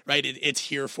it, right? It's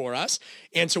here for us.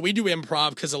 And so we do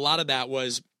improv because a lot of that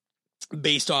was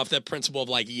based off the principle of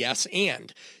like, yes,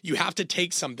 and you have to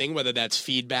take something, whether that's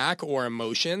feedback or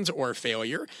emotions or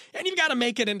failure, and you've got to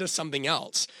make it into something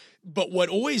else. But what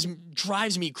always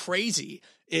drives me crazy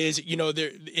is,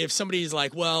 if somebody's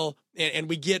like, well, and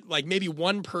we get like maybe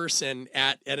one person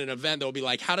at an event, they'll be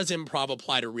like, how does improv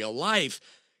apply to real life?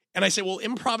 And I say, well,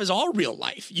 improv is all real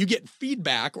life. You get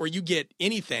feedback or you get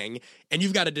anything, and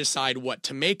you've got to decide what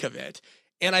to make of it.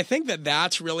 And I think that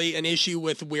that's really an issue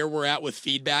with where we're at with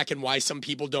feedback and why some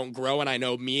people don't grow. And I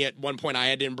know me at one point, I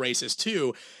had to embrace this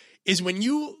too, is when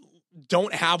you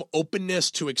don't have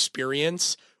openness to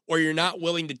experience, or you're not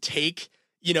willing to take,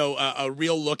 a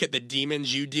real look at the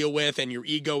demons you deal with and your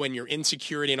ego and your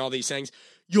insecurity and all these things,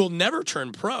 you'll never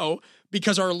turn pro,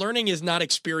 because our learning is not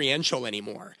experiential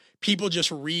anymore. People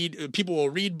will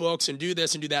read books and do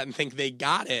this and do that and think they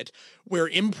got it, where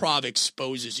improv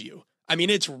exposes you. I mean,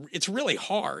 it's really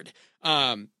hard.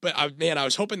 But I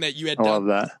was hoping that you had I love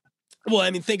that. Well,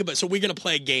 I mean, think about it. So we're going to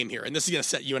play a game here, and this is going to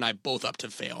set you and I both up to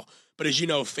fail. But as you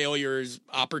know, failure is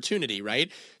opportunity,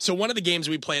 right? So one of the games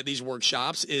we play at these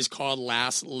workshops is called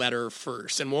Last Letter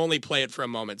First. And we'll only play it for a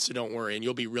moment, so don't worry. And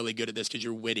you'll be really good at this because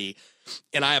you're witty.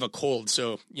 And I have a cold,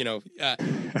 so,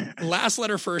 Last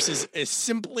Letter First is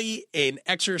simply an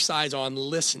exercise on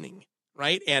listening,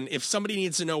 right? And if somebody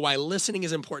needs to know why listening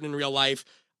is important in real life,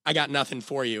 I got nothing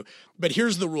for you. But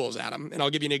here's the rules, Adam. And I'll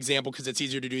give you an example because it's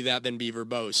easier to do that than be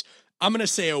verbose. I'm going to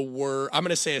say a word. I'm going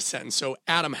to say a sentence. So,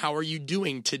 Adam, how are you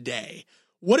doing today?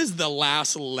 What is the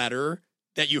last letter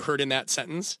that you heard in that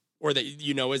sentence, or that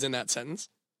is in that sentence?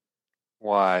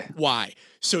 Why?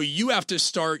 So you have to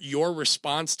start your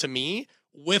response to me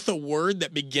with a word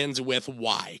that begins with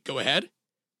why. Go ahead.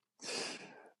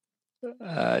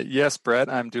 Yes, Brett,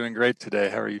 I'm doing great today.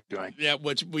 How are you doing? Yeah,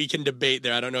 which we can debate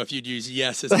there. I don't know if you'd use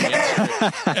yes as an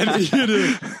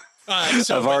answer.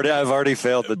 I've already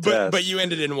failed the test. But you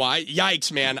ended in why.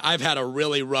 Yikes, man! I've had a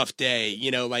really rough day.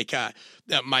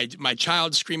 My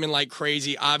child's screaming like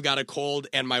crazy. I've got a cold,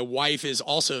 and my wife is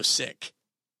also sick.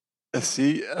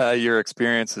 See, your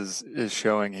experience is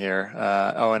showing here.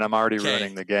 And I'm already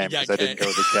ruining the game because I didn't go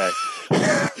with the K.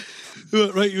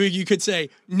 Right, you could say,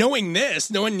 knowing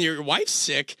your wife's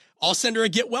sick, I'll send her a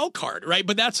get well card, right?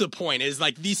 But that's the point, is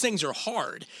like these things are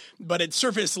hard. But at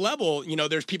surface level,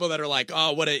 there's people that are like,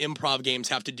 oh, what do improv games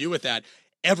have to do with that?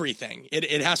 Everything.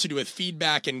 It has to do with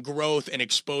feedback and growth and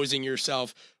exposing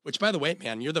yourself, which, by the way,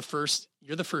 man, you're the first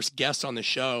guest on the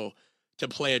show to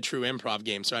play a true improv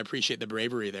game. So I appreciate the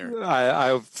bravery there.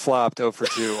 I flopped 0 for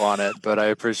 2 on it, but I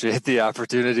appreciate the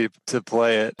opportunity to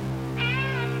play it.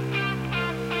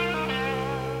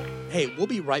 Hey, we'll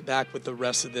be right back with the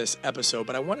rest of this episode,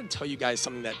 but I want to tell you guys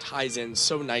something that ties in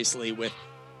so nicely with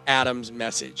Adam's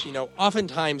message.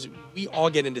 Oftentimes we all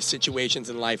get into situations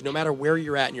in life, no matter where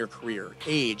you're at in your career,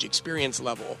 age, experience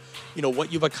level,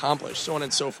 what you've accomplished, so on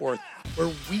and so forth, where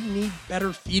we need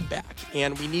better feedback,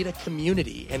 and we need a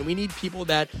community, and we need people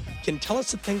that can tell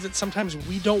us the things that sometimes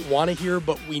we don't want to hear,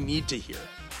 but we need to hear.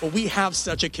 Well, we have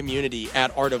such a community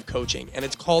at Art of Coaching, and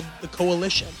it's called the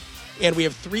Coalition. And we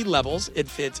have 3 levels. It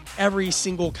fits every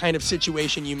single kind of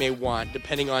situation you may want,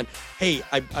 depending on, hey,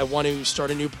 I want to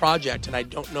start a new project and I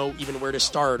don't know even where to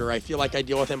start, or I feel like I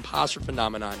deal with imposter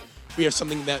phenomenon. We have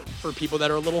something that for people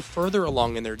that are a little further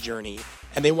along in their journey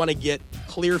and they want to get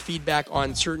clear feedback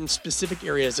on certain specific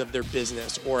areas of their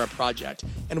business or a project.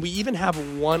 And we even have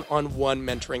one-on-one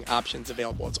mentoring options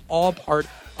available. It's all part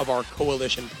of our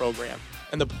Coalition program.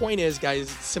 And the point is, guys,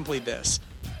 simply this.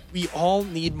 We all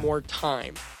need more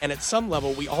time. And at some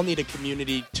level, we all need a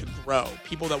community to grow.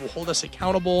 People that will hold us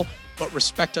accountable, but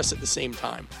respect us at the same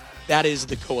time. That is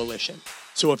the Coalition.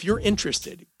 So if you're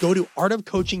interested, go to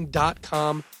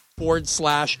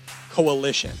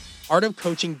artofcoaching.com/coalition.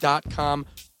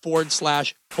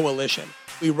 artofcoaching.com/coalition.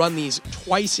 We run these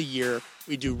twice a year.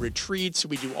 We do retreats.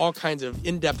 We do all kinds of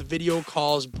in-depth video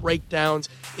calls, breakdowns,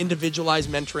 individualized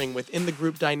mentoring within the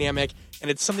group dynamic. And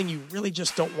it's something you really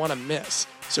just don't want to miss.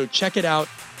 So check it out,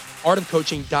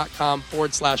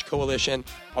 artofcoaching.com/coalition.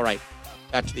 All right,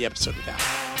 back to the episode with that.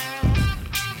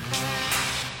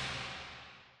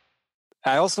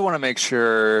 I also want to make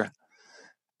sure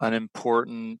an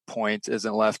important point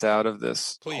isn't left out of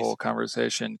this whole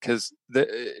conversation, because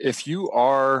if you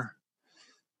are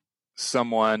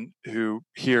someone who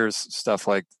hears stuff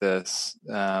like this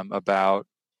about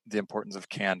the importance of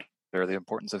candor, the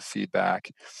importance of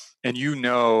feedback, and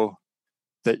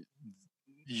that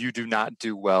you do not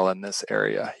do well in this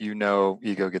area,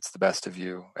 ego gets the best of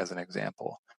you, as an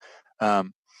example.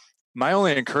 My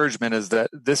only encouragement is that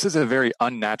this is a very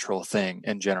unnatural thing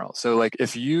in general. So like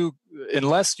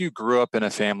unless you grew up in a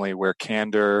family where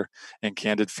candor and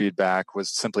candid feedback was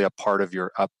simply a part of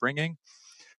your upbringing,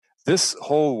 this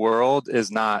whole world is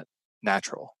not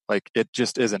natural. Like it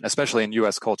just isn't, especially in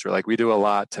US culture. Like we do a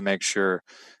lot to make sure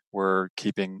we're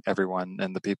keeping everyone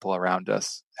and the people around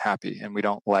us happy, and we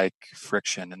don't like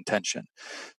friction and tension.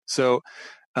 So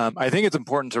I think it's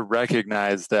important to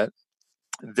recognize that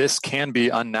this can be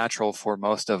unnatural for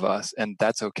most of us, and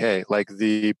that's okay. Like,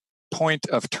 the point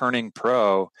of turning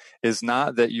pro is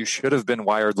not that you should have been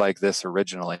wired like this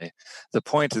originally. The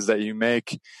point is that you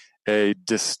make a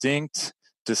distinct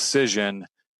decision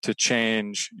to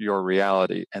change your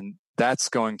reality. And that's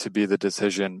going to be the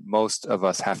decision most of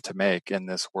us have to make in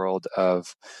this world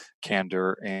of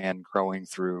candor and growing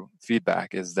through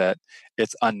feedback, is that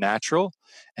it's unnatural,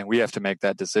 and we have to make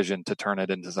that decision to turn it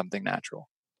into something natural.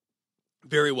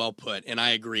 Very well put. And I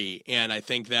agree. And I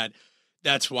think that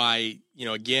that's why,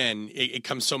 again, it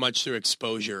comes so much through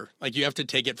exposure. Like, you have to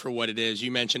take it for what it is.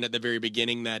 You mentioned at the very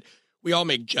beginning that we all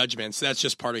make judgments. That's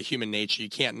just part of human nature. You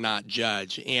can't not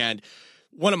judge. And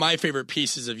one of my favorite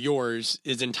pieces of yours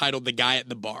is entitled "The Guy at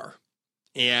the Bar."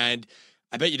 And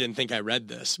I bet you didn't think I read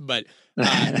this, but,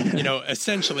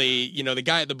 essentially, the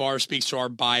guy at the bar speaks to our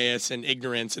bias and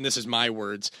ignorance. And this is my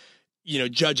words,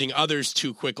 judging others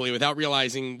too quickly without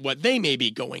realizing what they may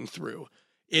be going through.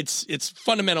 It's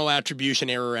fundamental attribution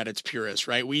error at its purest,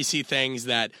 right? We see things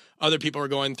that other people are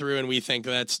going through, and we think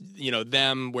that's,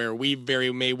 them, where we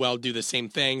very may well do the same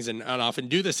things and often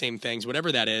do the same things,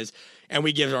 whatever that is. And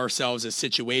we give ourselves a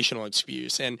situational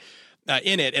excuse. And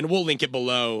in it, and we'll link it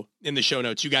below in the show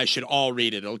notes. You guys should all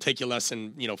read it. It'll take you less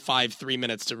than, 3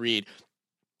 minutes to read.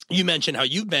 You mentioned how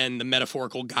you've been the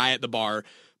metaphorical guy at the bar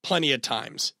plenty of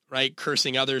times, right?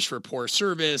 Cursing others for poor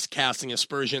service, casting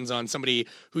aspersions on somebody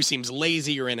who seems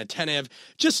lazy or inattentive,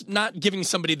 just not giving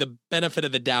somebody the benefit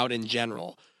of the doubt in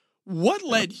general. What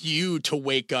led you to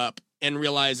wake up and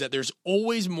realize that there's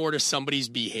always more to somebody's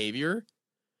behavior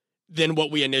than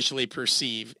what we initially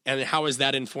perceive? And how has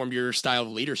that informed your style of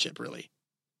leadership, really?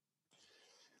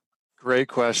 Great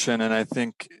question. And I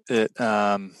think it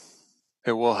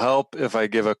will help if I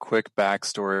give a quick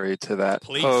backstory to that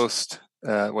Please. Post.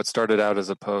 What started out as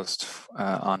a post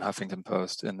on Huffington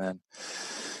Post, and then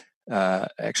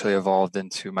actually evolved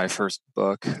into my first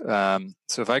book.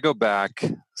 So if I go back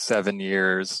 7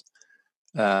 years,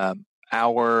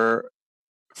 our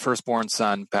firstborn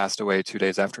son passed away 2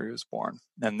 days after he was born.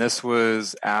 And this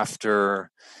was after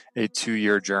a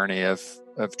 2-year journey of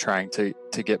trying to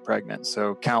get pregnant.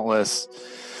 So countless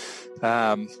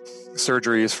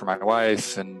surgeries for my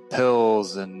wife, and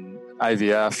pills, and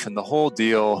IVF, and the whole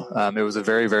deal. It was a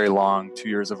very, very long 2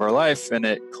 years of our life, and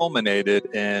it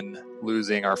culminated in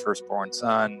losing our firstborn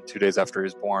son 2 days after he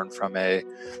was born from a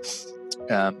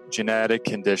genetic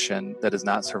condition that is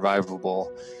not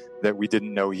survivable, that we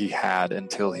didn't know he had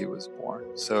until he was born.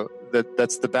 So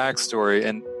that's the backstory.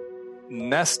 And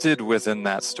nested within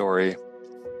that story,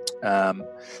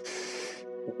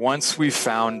 once we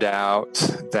found out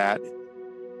that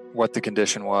what the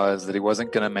condition was, that he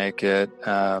wasn't going to make it,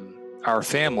 our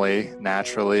family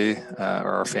naturally,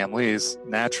 or our families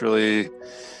naturally,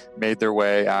 made their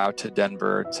way out to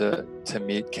Denver to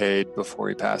meet Cade before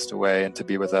he passed away, and to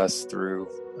be with us through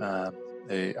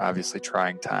a obviously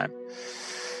trying time.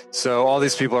 So all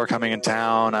these people are coming in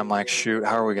town. I'm like, shoot,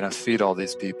 how are we going to feed all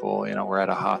these people? We're at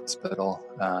a hospital.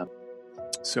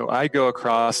 So I go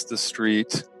across the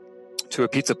street to a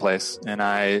pizza place, and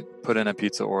I put in a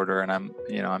pizza order, and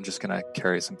I'm just going to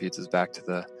carry some pizzas back to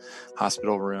the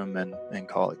hospital room and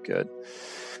call it good.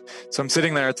 So I'm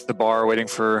sitting there at the bar waiting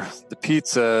for the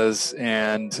pizzas,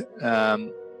 and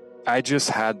I just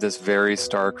had this very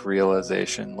stark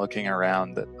realization looking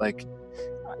around that, like,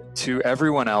 to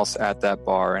everyone else at that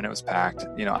bar, and it was packed,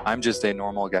 I'm just a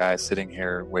normal guy sitting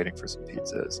here waiting for some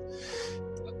pizzas.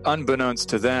 Unbeknownst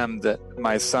to them, that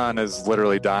my son is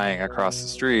literally dying across the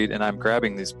street, and I'm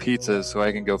grabbing these pizzas so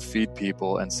I can go feed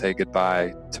people and say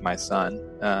goodbye to my son.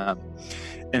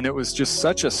 And it was just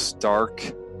such a stark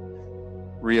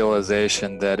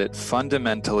realization that it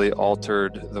fundamentally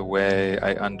altered the way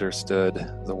I understood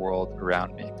the world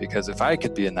around me. Because if I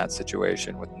could be in that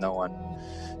situation with no one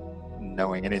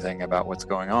knowing anything about what's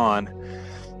going on,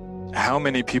 how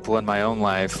many people in my own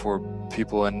life, or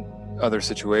people in other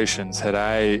situations, had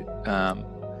I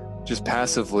just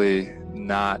passively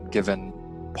not given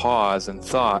pause and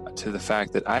thought to the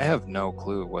fact that I have no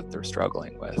clue what they're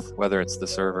struggling with, whether it's the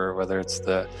server, whether it's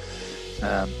the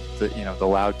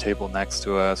loud table next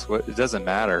to us, it doesn't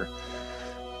matter.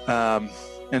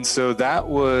 And so that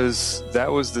was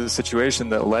the situation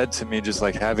that led to me just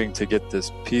like having to get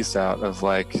this piece out of,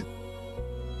 like,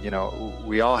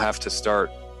 we all have to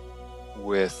start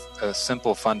with a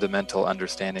simple fundamental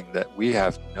understanding that we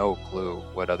have no clue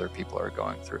what other people are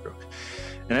going through.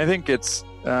 And I think it's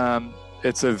an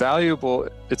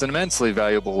immensely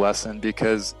valuable lesson,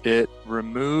 because it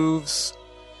removes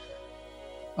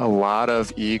a lot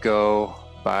of ego,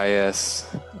 bias,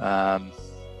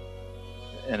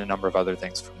 and a number of other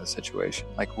things from the situation.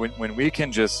 Like when we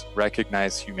can just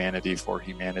recognize humanity for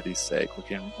humanity's sake,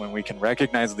 when we can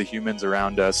recognize the humans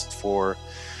around us for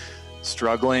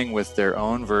struggling with their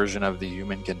own version of the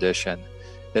human condition,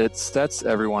 it sets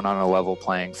everyone on a level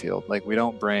playing field. Like we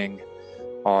don't bring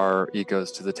our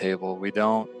egos to the table.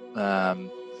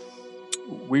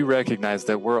 We recognize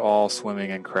that we're all swimming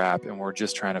in crap and we're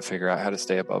just trying to figure out how to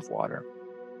stay above water.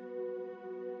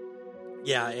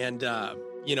 Yeah. And,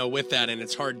 with that, and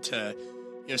it's hard to,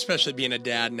 especially being a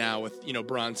dad now with,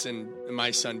 Bronson and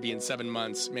my son being 7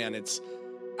 months, man,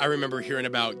 I remember hearing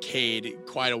about Cade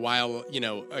quite a while,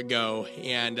 ago.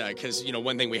 And, cause,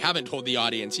 one thing we haven't told the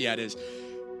audience yet is,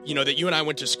 that you and I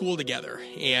went to school together.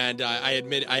 And I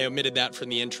omitted that from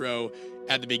the intro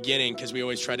at the beginning because we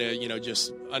always try to,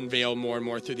 just unveil more and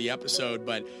more through the episode.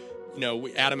 But,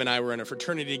 Adam and I were in a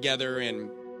fraternity together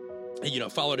and,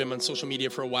 followed him on social media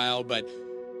for a while. But,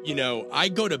 I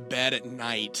go to bed at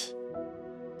night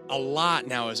a lot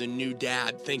now as a new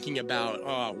dad thinking about,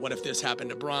 oh, what if this happened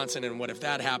to Bronson and what if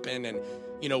that happened and,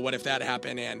 what if that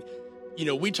happened? And,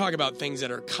 we talk about things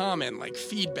that are common like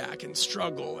feedback and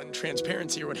struggle and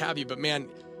transparency or what have you. But man,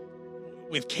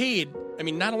 with Cade, I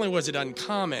mean, not only was it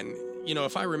uncommon,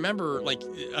 if I remember, like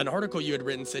an article you had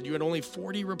written said you had only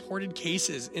 40 reported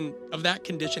cases of that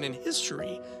condition in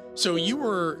history. So you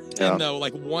were in the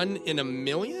like 1 in a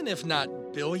million, if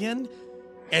not billion.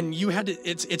 And you had to,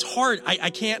 it's hard. I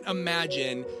can't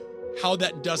imagine how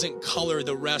that doesn't color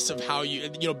the rest of how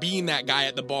you being that guy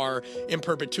at the bar in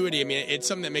perpetuity. I mean, it's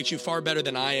something that makes you far better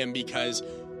than I am because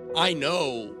I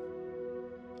know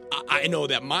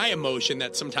that my emotion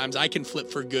that sometimes I can flip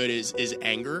for good is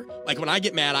anger. Like when I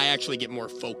get mad, I actually get more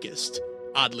focused,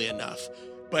 oddly enough.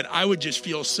 But I would just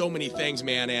feel so many things,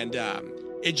 man. And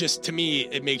it just, to me,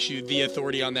 it makes you the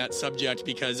authority on that subject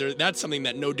because that's something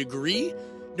that no degree,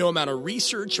 no amount of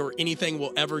research or anything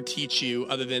will ever teach you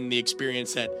other than the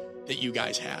experience that you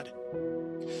guys had.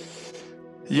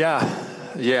 Yeah.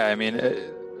 I mean,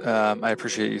 I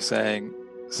appreciate you saying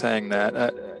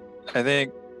that. I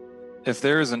think if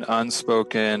there is an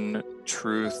unspoken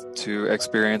truth to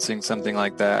experiencing something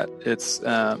like that, it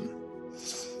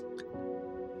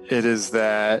is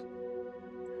that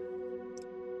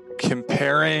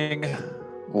comparing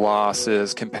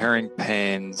losses, comparing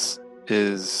pains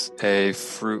is a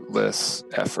fruitless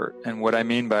effort. And what I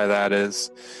mean by that is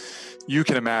you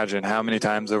can imagine how many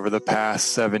times over the past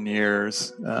 7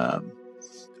 years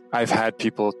I've had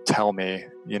people tell me,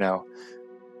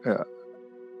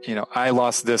 I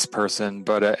lost this person,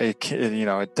 but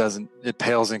it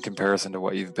pales in comparison to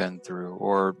what you've been through,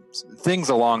 or things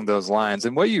along those lines.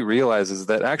 And what you realize is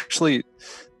that actually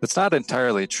that's not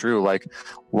entirely true. Like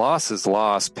loss is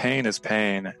loss, pain is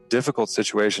pain, difficult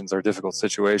situations are difficult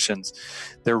situations.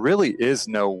 There really is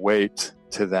no weight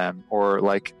to them or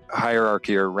like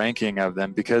hierarchy or ranking of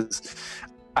them, because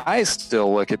I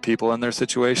still look at people in their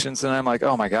situations and I'm like,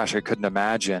 oh my gosh, I couldn't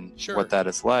imagine what that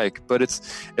is like. But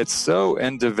it's so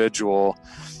individual.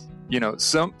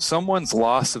 Someone's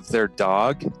loss of their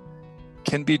dog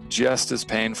can be just as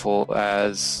painful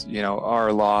as,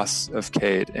 our loss of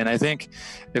Cade. And I think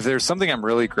if there's something I'm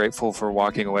really grateful for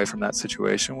walking away from that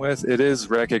situation with, it is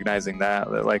recognizing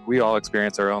that like we all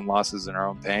experience our own losses and our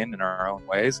own pain in our own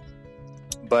ways,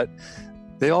 but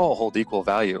they all hold equal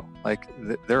value. Like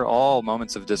they're all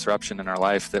moments of disruption in our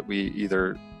life that we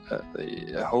either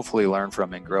hopefully learn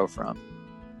from and grow from.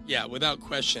 Yeah, without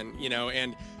question,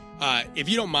 and if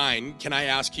you don't mind, can I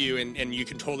ask you, and you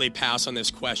can totally pass on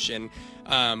this question,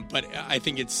 but I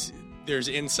think there's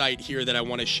insight here that I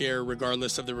want to share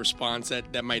regardless of the response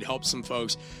that might help some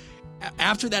folks.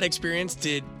 After that experience,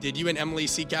 did you and Emily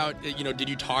seek out, did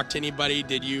you talk to anybody?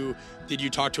 Did you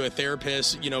talk to a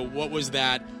therapist? What was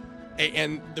that?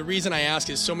 And the reason I ask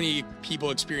is so many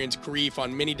people experience grief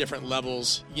on many different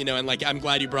levels, and like, I'm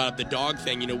glad you brought up the dog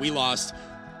thing. We lost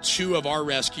 2 of our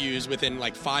rescues within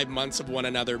like 5 months of one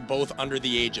another, both under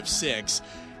the age of 6.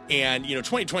 And,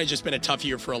 2020 has just been a tough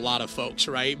year for a lot of folks,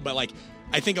 right? But like,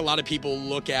 I think a lot of people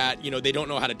look at, they don't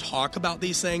know how to talk about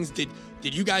these things. Did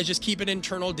you guys just keep it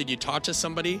internal? Did you talk to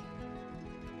somebody?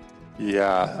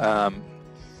 Yeah.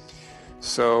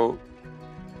 So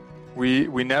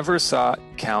we never sought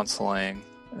counseling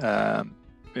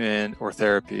or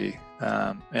therapy.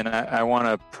 And I want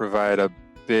to provide a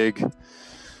big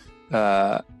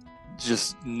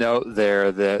just note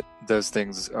there that those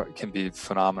things can be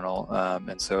phenomenal.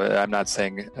 And so I'm not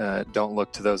saying don't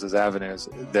look to those as avenues.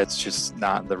 That's just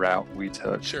not the route we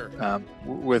took. Sure.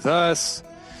 With us,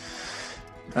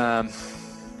 I'll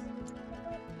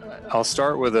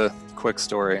start with a quick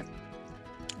story.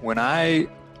 When I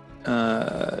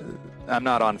I'm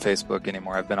not on Facebook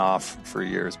anymore. I've been off for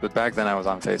years, but back then I was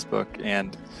on Facebook.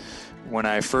 And when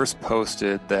I first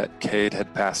posted that Cade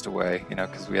had passed away,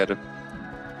 because we had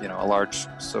a large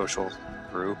social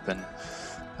group, and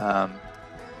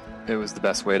it was the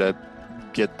best way to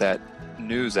get that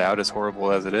news out, as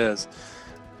horrible as it is.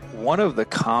 One of the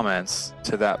comments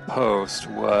to that post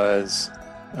was,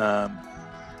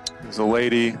 it was a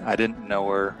lady. I didn't know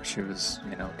her. She was,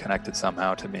 connected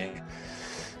somehow to me.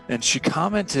 And she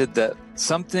commented that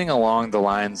something along the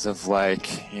lines of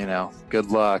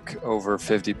good luck. Over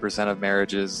 50% of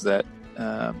marriages that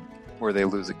where they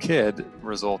lose a kid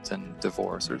result in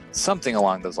divorce, or something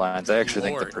along those lines. I actually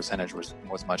think the percentage was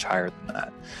much higher than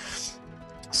that.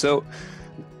 So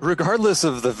regardless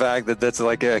of the fact that that's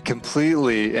like a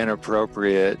completely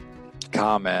inappropriate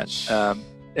comment,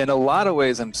 in a lot of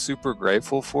ways, I'm super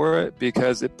grateful for it,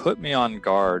 because it put me on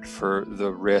guard for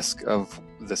the risk of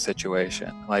the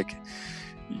situation. Like,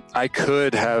 I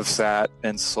could have sat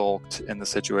and sulked in the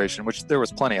situation, which there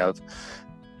was plenty of,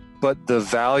 but the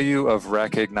value of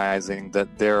recognizing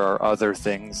that there are other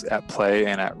things at play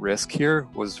and at risk here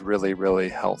was really, really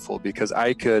helpful, because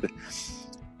I could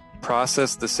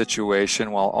process the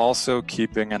situation while also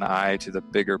keeping an eye to the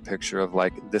bigger picture of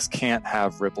this can't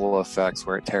have ripple effects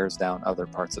where it tears down other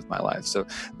parts of my life. So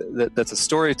that's a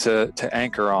story to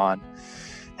anchor on.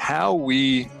 How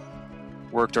we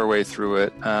worked our way through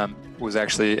it was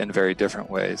actually in very different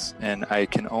ways. And I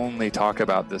can only talk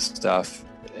about this stuff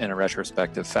in a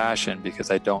retrospective fashion,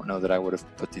 because I don't know that I would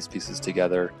have put these pieces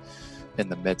together in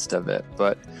the midst of it.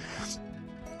 But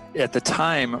at the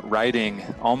time, writing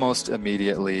almost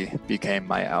immediately became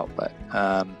my outlet.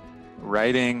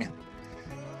 Writing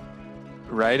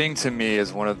to me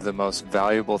is one of the most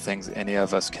valuable things any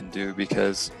of us can do,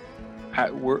 because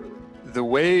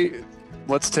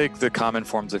let's take the common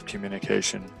forms of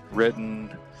communication,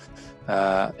 written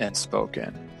and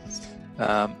spoken.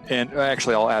 And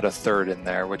actually, I'll add a third in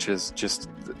there, which is just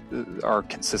our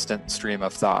consistent stream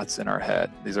of thoughts in our head.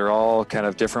 These are all kind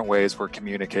of different ways we're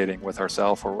communicating with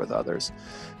ourselves or with others.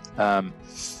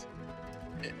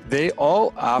 They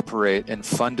all operate in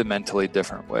fundamentally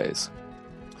different ways.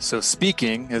 So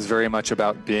speaking is very much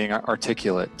about being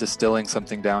articulate, distilling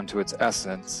something down to its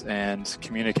essence and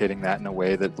communicating that in a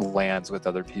way that lands with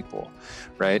other people,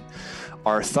 right?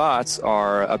 Our thoughts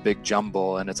are a big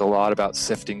jumble, and it's a lot about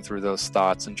sifting through those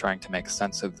thoughts and trying to make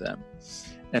sense of them.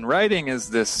 And writing is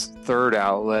this third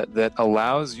outlet that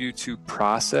allows you to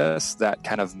process that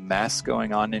kind of mess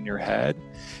going on in your head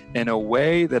in a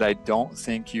way that I don't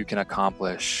think you can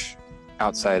accomplish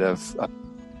outside of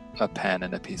a pen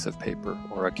and a piece of paper,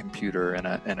 or a computer and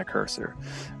a cursor.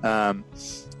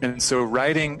 And so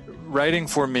writing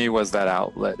for me was that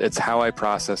outlet. It's how I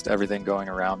processed everything going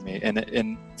around me.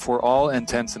 And for all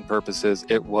intents and purposes,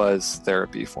 it was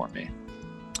therapy for me.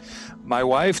 My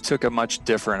wife took a much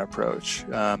different approach.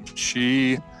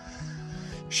 She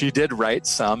did write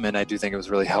some, and I do think it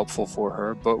was really helpful for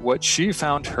her. But what she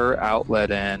found her outlet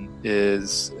in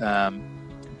is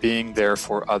being there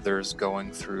for others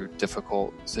going through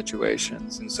difficult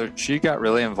situations. And so she got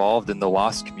really involved in the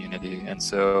loss community. And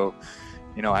so,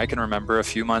 I can remember a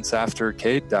few months after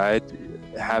Kate died,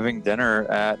 having dinner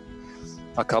at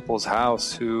a couple's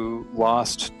house who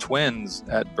lost twins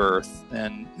at birth,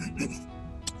 and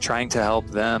trying to help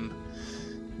them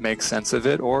make sense of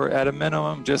it, or at a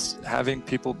minimum, just having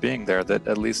people being there that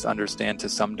at least understand to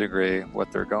some degree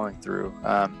what they're going through.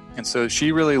 And so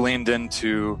she really leaned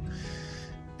into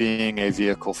being a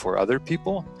vehicle for other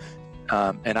people.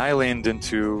 And I leaned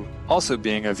into also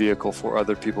being a vehicle for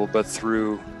other people, but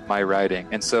through my writing.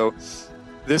 And so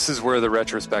this is where the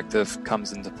retrospective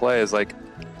comes into play, is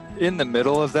in the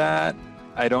middle of that,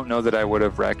 I don't know that I would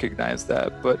have recognized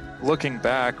that. But looking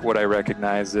back, what I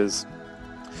recognize is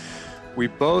we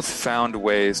both found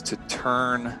ways to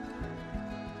turn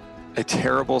a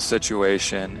terrible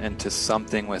situation into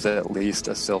something with at least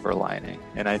a silver lining.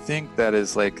 And I think that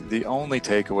is the only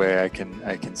takeaway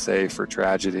I can say for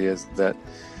tragedy, is that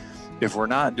if we're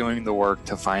not doing the work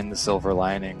to find the silver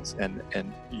linings and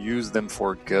use them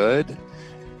for good,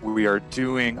 we are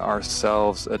doing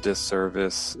ourselves a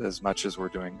disservice as much as we're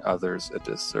doing others a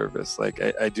disservice.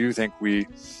 I do think we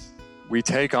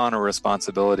take on a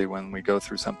responsibility when we go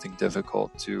through something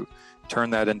difficult to turn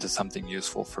that into something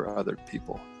useful for other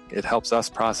people. It helps us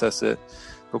process it,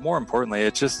 but more importantly,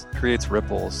 it just creates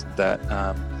ripples that,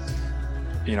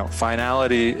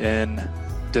 finality in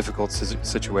difficult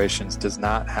situations does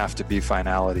not have to be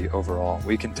finality overall.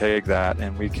 We can take that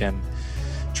and we can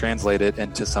translate it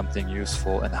into something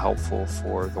useful and helpful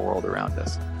for the world around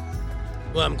us.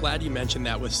 Well, I'm glad you mentioned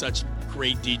that with such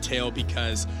great detail,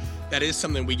 because that is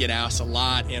something we get asked a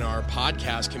lot in our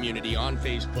podcast community on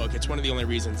Facebook. It's one of the only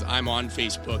reasons I'm on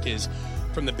Facebook is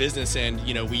from the business end.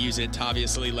 You know, we use it to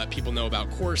obviously let people know about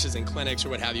courses and clinics or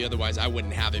what have you. Otherwise, I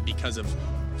wouldn't have it because of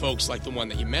folks like the one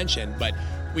that you mentioned. But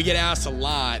we get asked a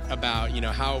lot about, you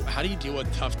know, how do you deal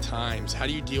with tough times? How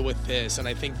do you deal with this? And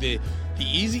I think the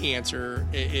easy answer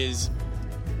is,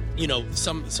 you know,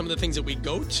 some of the things that we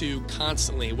go to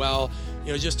constantly. Well,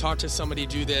 you know, just talk to somebody,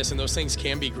 do this, and those things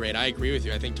can be great. I agree with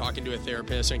you. I think talking to a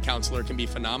therapist and counselor can be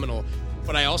phenomenal.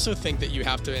 But I also think that you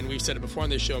have to, and we've said it before on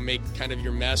this show, make kind of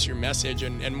your mess your message.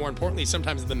 And more importantly,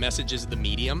 sometimes the message is the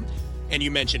medium. And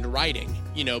you mentioned writing.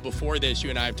 You know, before this,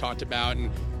 you and I have talked about, and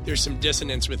there's some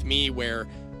dissonance with me where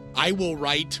I will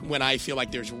write when I feel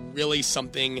like there's really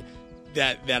something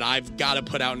that I've got to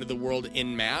put out into the world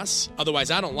en masse.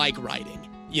 Otherwise, I don't like writing.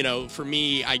 You know, for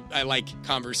me, I like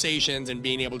conversations and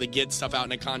being able to get stuff out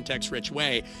in a context-rich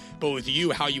way. But with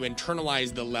you, how you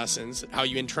internalize the lessons, how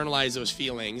you internalize those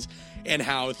feelings, and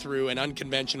how through an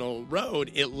unconventional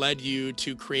road, it led you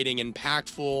to creating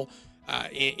impactful,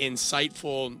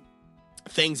 insightful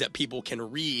things that people can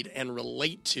read and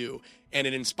relate to, and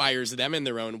it inspires them in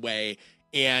their own way.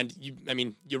 And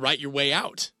you write your way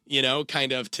out, you know,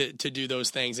 kind of to do those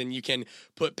things, and you can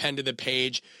put pen to the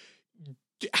page.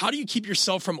 How do you keep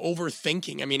yourself from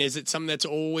overthinking? I mean, is it something that's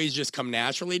always just come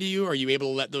naturally to you? Are you able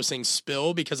to let those things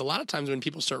spill? Because a lot of times when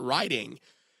people start writing,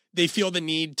 they feel the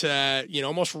need to, you know,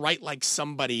 almost write like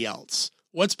somebody else.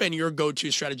 What's been your go-to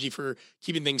strategy for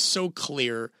keeping things so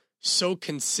clear, so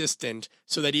consistent,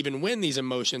 so that even when these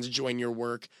emotions join your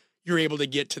work, you're able to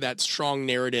get to that strong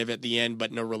narrative at the end,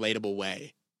 but in a relatable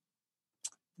way?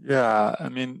 Yeah, I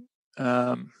mean,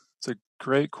 it's a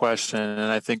great question.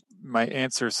 And I think my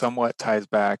answer somewhat ties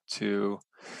back to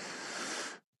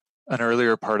an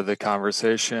earlier part of the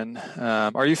conversation.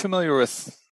 Are you familiar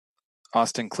with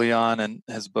Austin Kleon and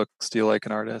his book, Steal Like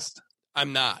an Artist?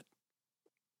 I'm not.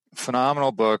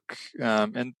 Phenomenal book.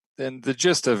 And the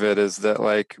gist of it is that,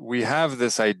 like, we have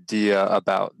this idea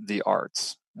about the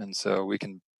arts. And so we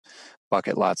can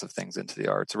bucket lots of things into the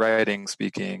arts: writing,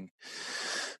 speaking,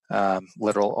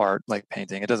 literal art like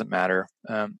painting. It doesn't matter.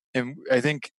 And I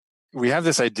think we have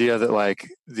this idea that, like,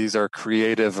 these are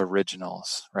creative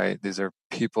originals, right? These are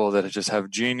people that just have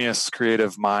genius,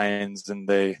 creative minds, and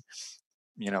they,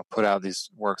 you know, put out these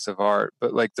works of art.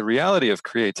 But, like, the reality of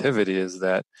creativity is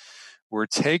that we're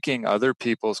taking other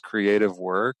people's creative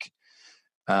work,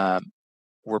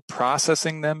 we're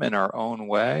processing them in our own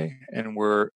way, and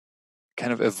we're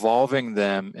kind of evolving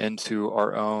them into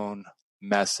our own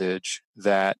message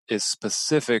that is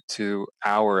specific to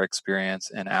our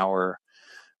experience and our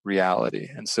reality.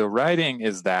 And so writing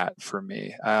is that for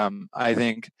me. I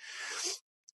think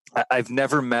I've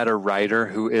never met a writer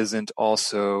who isn't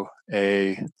also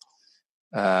a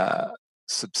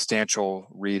substantial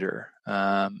reader.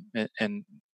 And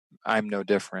I'm no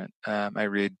different. I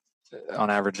read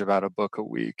on average about a book a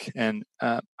week. And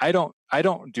I don't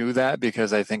do that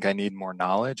because I think I need more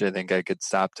knowledge. I think I could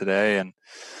stop today and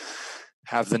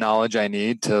have the knowledge I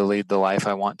need to lead the life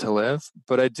I want to live.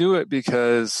 But I do it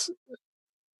because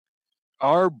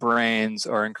our brains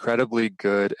are incredibly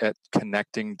good at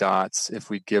connecting dots if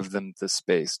we give them the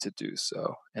space to do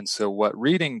so. And so what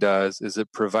reading does is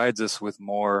it provides us with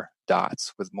more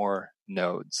dots, with more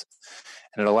nodes.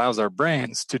 And it allows our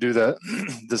brains to do the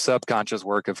subconscious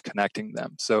work of connecting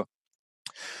them. So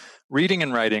reading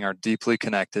and writing are deeply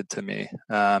connected to me.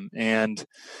 And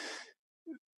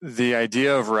the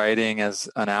idea of writing as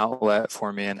an outlet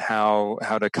for me and how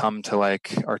to come to,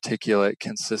 like, articulate,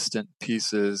 consistent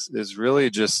pieces is really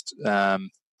just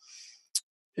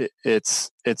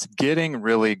it's getting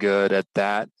really good at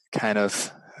that kind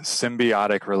of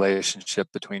symbiotic relationship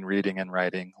between reading and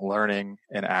writing, learning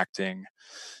and acting,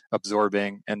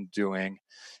 absorbing and doing,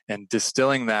 and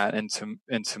distilling that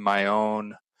into my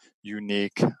own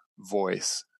unique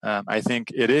voice. I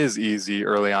think it is easy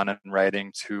early on in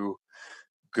writing to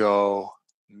go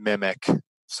mimic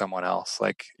someone else.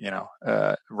 Like, you know,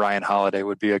 Ryan Holiday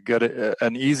would be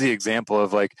an easy example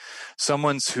of, like,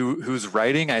 someone's whose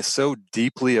writing I so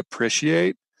deeply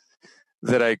appreciate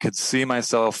that I could see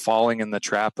myself falling in the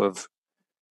trap of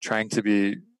trying to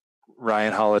be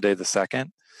Ryan Holiday II.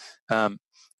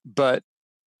 But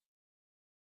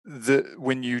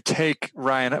when you take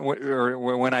Ryan,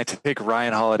 or when I take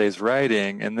Ryan Holiday's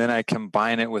writing and then I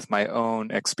combine it with my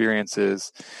own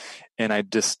experiences and I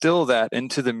distill that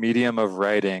into the medium of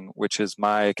writing, which is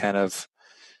my kind of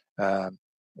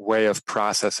way of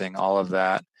processing all of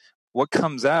that, what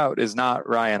comes out is not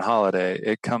Ryan Holiday.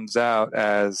 It comes out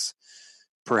as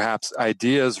perhaps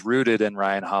ideas rooted in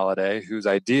Ryan Holiday, whose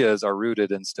ideas are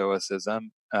rooted in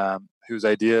Stoicism, whose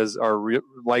ideas are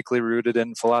likely rooted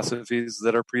in philosophies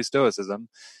that are pre-Stoicism,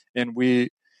 and we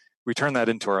turn that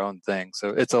into our own thing. So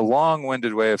it's a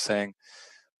long-winded way of saying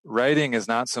writing is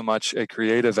not so much a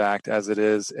creative act as it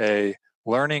is a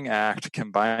learning act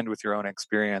combined with your own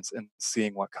experience and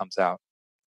seeing what comes out.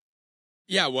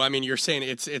 Yeah, well, I mean, you're saying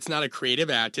it's not a creative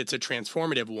act; it's a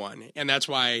transformative one, and that's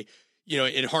why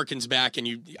it harkens back.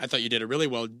 And I thought you did a really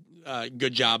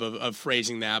good job of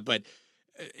phrasing that. But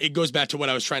it goes back to what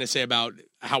I was trying to say about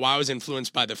how I was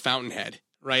influenced by the Fountainhead,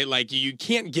 right? Like you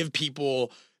can't give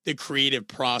people the creative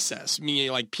process,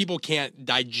 meaning like people can't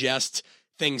digest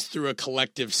things through a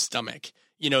collective stomach.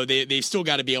 They still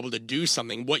got to be able to do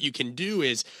something. What you can do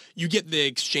is you get the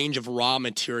exchange of raw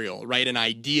material, right? An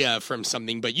idea from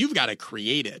something, but you've got to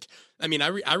create it. I mean,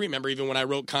 I remember even when I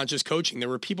wrote Conscious Coaching, there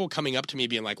were people coming up to me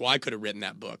being like, well, I could have written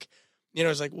that book.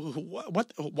 It's like,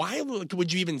 what, why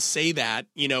would you even say that?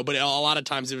 But a lot of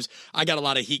times I got a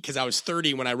lot of heat because I was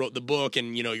 30 when I wrote the book,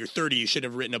 and, you're 30, you should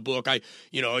have written a book.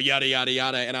 Yada, yada,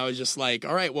 yada. And I was just like,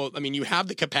 all right, well, I mean, you have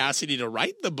the capacity to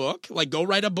write the book, like go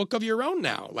write a book of your own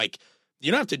now. Like, you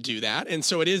don't have to do that. And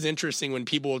so it is interesting when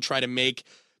people will try to make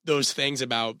those things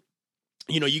about,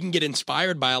 you can get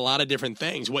inspired by a lot of different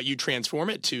things. What you transform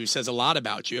it to says a lot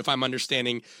about you, if I'm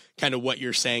understanding kind of what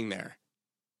you're saying there.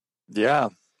 Yeah,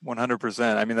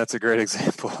 100%. I mean, that's a great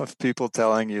example of people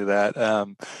telling you that.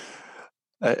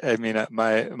 I mean,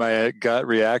 my gut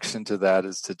reaction to that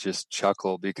is to just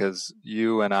chuckle, because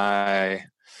you and I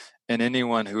and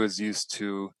anyone who is used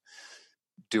to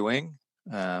doing,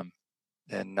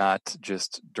 and not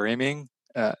just dreaming,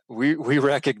 we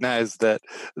recognize that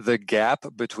the gap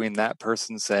between that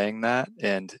person saying that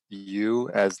and you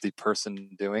as the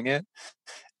person doing it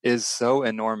is so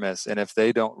enormous. And if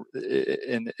they don't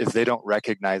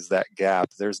recognize that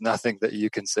gap, there's nothing that you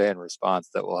can say in response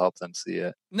that will help them see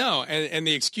it. No, and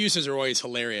the excuses are always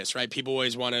hilarious, right? People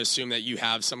always want to assume that you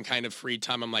have some kind of free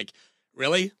time. I'm like,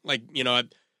 really? Like,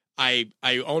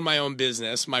 I own my own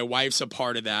business. My wife's a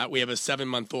part of that. We have a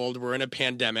 7-month-old. We're in a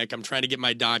pandemic. I'm trying to get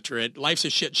my doctorate. Life's a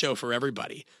shit show for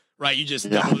everybody, right? You just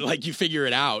you figure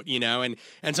it out, and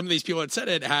some of these people that said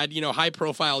it had, high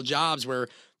profile jobs where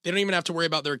they don't even have to worry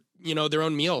about their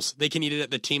own meals. They can eat it at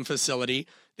the team facility.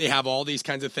 They have all these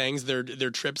kinds of things. Their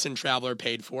trips and travel are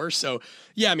paid for. So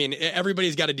yeah, I mean,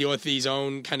 everybody's got to deal with these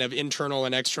own kind of internal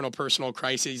and external personal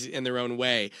crises in their own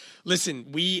way.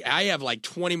 Listen, I have like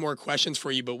 20 more questions for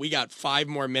you, but we got 5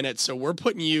 more minutes. So we're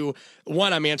putting you,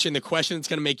 I'm answering the question that's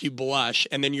going to make you blush,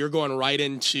 and then you're going right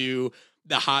into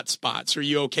the hot spots. Are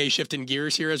you okay shifting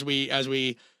gears here as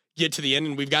we get to the end?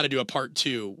 And we've got to do a part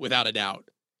 2 without a doubt.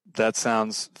 That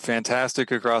sounds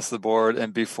fantastic across the board.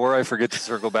 And before I forget to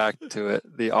circle back to it,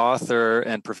 the author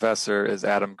and professor is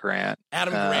Adam Grant.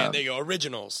 Adam Grant, there you go,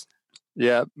 originals.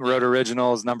 Yeah, wrote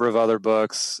originals, number of other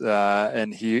books,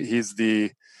 and he's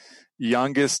the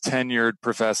youngest tenured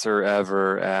professor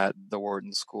ever at the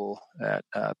Wharton School at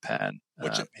Penn.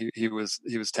 He was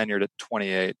tenured at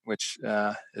 28, which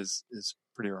is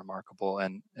pretty remarkable.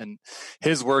 And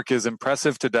his work is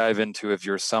impressive to dive into if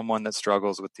you're someone that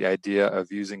struggles with the idea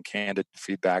of using candid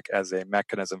feedback as a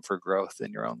mechanism for growth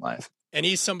in your own life. And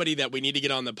he's somebody that we need to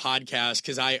get on the podcast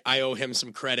because I owe him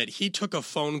some credit. He took a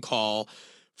phone call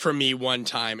from me one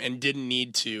time and didn't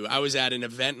need to. I was at an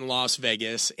event in Las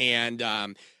Vegas, and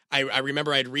I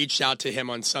remember I'd reached out to him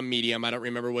on some medium. I don't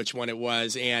remember which one it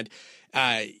was. And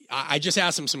I just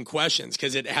asked him some questions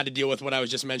because it had to deal with what I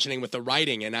was just mentioning with the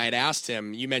writing. And I had asked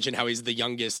him, you mentioned how he's the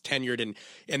youngest tenured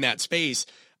in that space.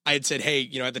 I had said, hey,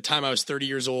 at the time I was 30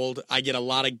 years old, I get a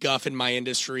lot of guff in my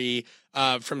industry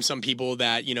from some people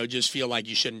that, just feel like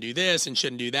you shouldn't do this and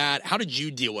shouldn't do that. How did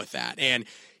you deal with that? And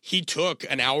he took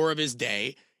an hour of his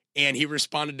day and he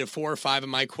responded to 4 or 5 of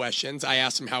my questions. I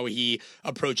asked him how he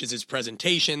approaches his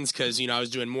presentations because, I was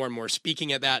doing more and more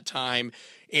speaking at that time,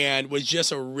 and was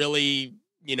just a really,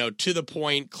 to the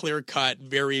point, clear cut,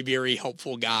 very, very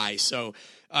helpful guy. So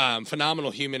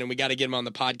phenomenal human. And we got to get him on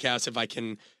the podcast if I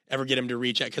can ever get him to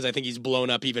reach out, because I think he's blown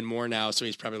up even more now. So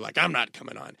he's probably like, I'm not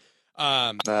coming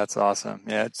on. That's awesome.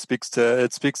 Yeah, it speaks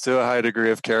to a high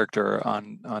degree of character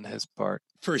on his part.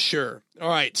 For sure. All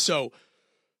right. So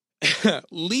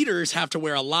leaders have to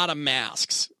wear a lot of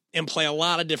masks and play a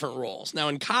lot of different roles. Now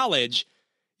in college,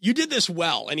 you did this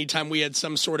well. Anytime we had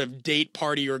some sort of date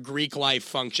party or Greek life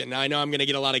function. Now I know I'm going to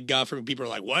get a lot of guff from people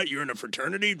who are like, what? You're in a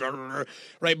fraternity?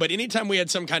 Right. But anytime we had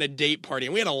some kind of date party,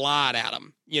 and we had a lot at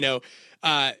them,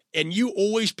 and you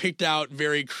always picked out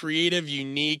very creative,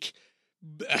 unique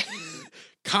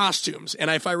costumes. And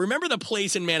if I remember the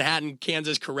place in Manhattan,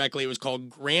 Kansas correctly, it was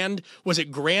called Grand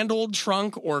Old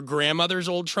Trunk or Grandmother's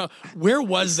Old Trunk? Where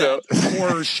was that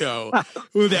horror show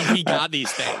that we got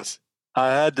these things? I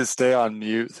had to stay on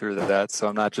mute through that, so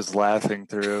I'm not just laughing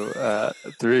through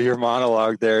your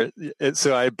monologue there.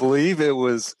 So I believe it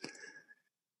was,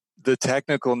 the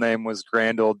technical name was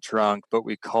Grand Old Trunk, but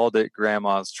we called it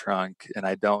Grandma's Trunk, and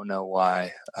I don't know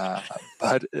why.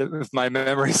 But if my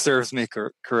memory serves me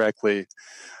correctly,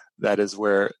 that is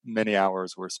where many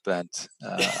hours were spent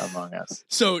among us.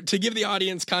 So to give the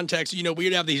audience context,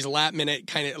 we'd have these last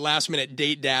minute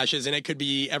date dashes, and it could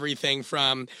be everything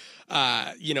from,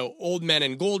 old men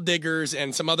and gold diggers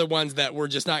and some other ones that we're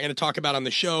just not going to talk about on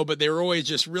the show, but they were always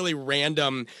just really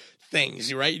random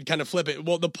things, right? You'd kind of flip it.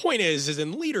 Well, the point is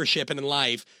in leadership and in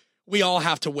life, we all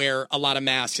have to wear a lot of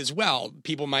masks as well.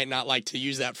 People might not like to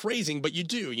use that phrasing, but you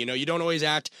do. You don't always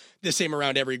act the same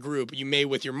around every group. You may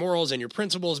with your morals and your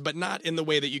principles, but not in the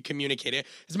way that you communicate it.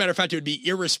 As a matter of fact, it would be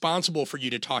irresponsible for you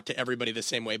to talk to everybody the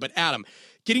same way. But Adam,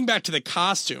 getting back to the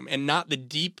costume and not the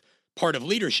deep part of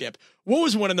leadership, what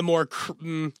was one of the more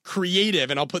creative,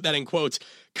 and I'll put that in quotes,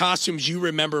 costumes you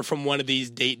remember from one of these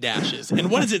date dashes?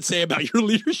 And what does it say about your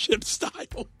leadership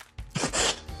style?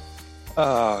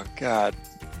 Oh, God.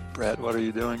 Brett, what are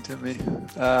you doing to me?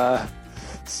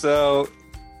 So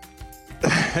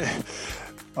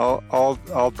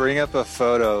I'll bring up a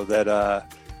photo that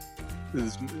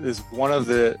is one of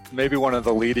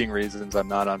the leading reasons I'm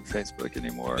not on Facebook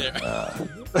anymore.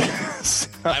 So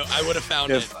I would have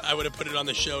found it. I would have put it on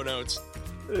the show notes.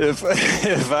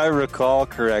 If I recall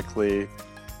correctly,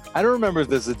 I don't remember if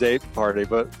this is a date party,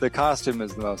 but the costume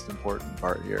is the most important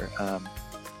part here.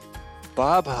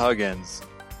 Bob Huggins,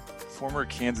 former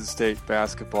Kansas State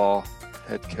basketball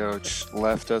head coach,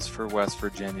 left us for West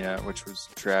Virginia, which was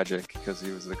tragic because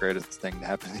he was the greatest thing to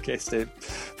happen to K-State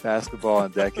basketball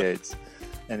in decades.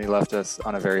 And he left us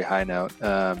on a very high note.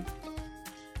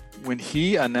 When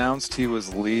he announced he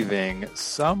was leaving,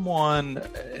 someone,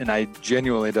 and I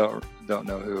genuinely don't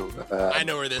know who. I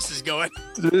know where this is going.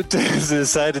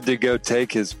 Decided to go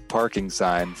take his parking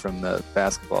sign from the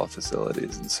basketball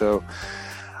facilities. And so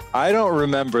I don't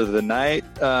remember the night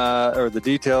or the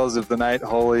details of the night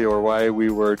wholly, or why we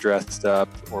were dressed up,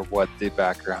 or what the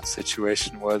background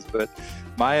situation was, but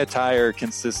my attire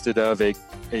consisted of a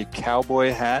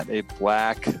cowboy hat, a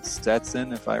black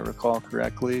Stetson, if I recall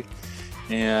correctly,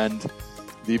 and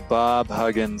the Bob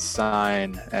Huggins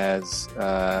sign as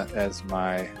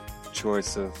my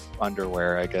choice of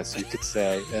underwear, I guess you could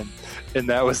say, and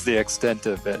that was the extent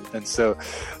of it. And so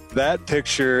that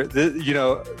picture,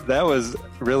 that was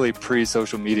really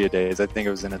pre-social media days. I think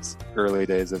it was in its early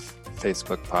days of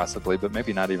Facebook, possibly, but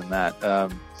maybe not even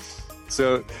that.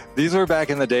 So these were back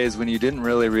in the days when you didn't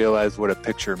really realize what a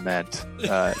picture meant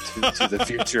to the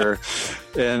future.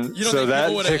 And so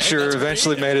that picture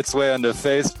eventually made its way onto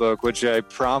Facebook, which I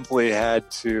promptly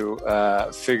had to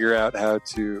figure out how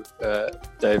to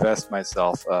divest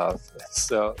myself of.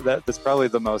 So that's probably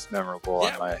the most memorable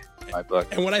on my book.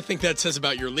 And what I think that says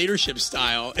about your leadership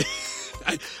style,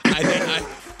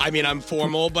 I mean, I'm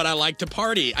formal, but I like to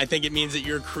party. I think it means that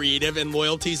you're creative and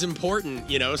loyalty is important,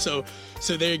 So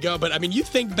there you go. But I mean, you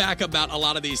think back about a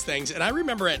lot of these things. And I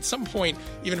remember at some point,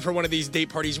 even for one of these date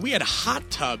parties, we had hot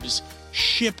tubs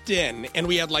shipped in, and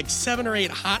we had like 7 or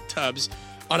 8 hot tubs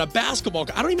on a basketball.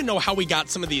 I don't even know how we got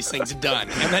some of these things done.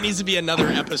 And that needs to be another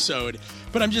episode.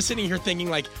 But I'm just sitting here thinking,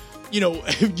 like,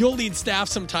 you'll lead staff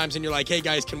sometimes and you're like, hey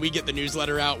guys, can we get the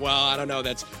newsletter out? Well, I don't know.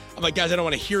 I'm like, guys, I don't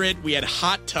want to hear it. We had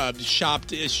hot tubs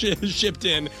shipped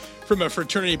in from a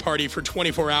fraternity party for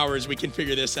 24 hours. We can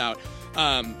figure this out.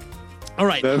 All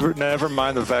right. Never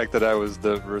mind the fact that I was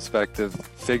the respective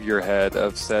figurehead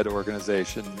of said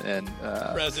organization and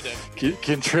president,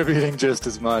 contributing just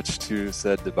as much to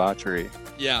said debauchery.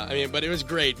 Yeah, I mean, but it was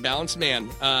great. Balanced man.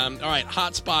 All right,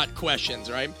 hotspot questions,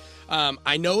 right?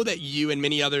 I know that you and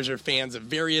many others are fans of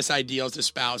various ideals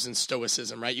espoused in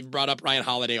Stoicism, right? You've brought up Ryan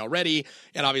Holiday already,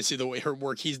 and obviously her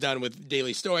work he's done with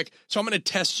Daily Stoic. So I'm going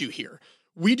to test you here.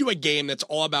 We do a game that's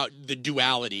all about the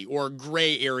duality or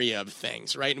gray area of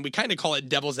things, right? And we kind of call it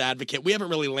devil's advocate. We haven't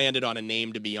really landed on a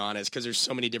name, to be honest, because there's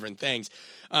so many different things.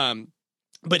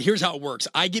 But here's how it works.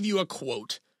 I give you a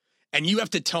quote, and you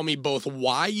have to tell me both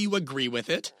why you agree with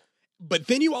it, but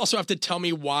then you also have to tell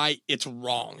me why it's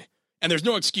wrong. And there's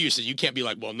no excuses. You can't be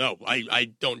like, well, no,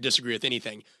 I don't disagree with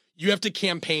anything. You have to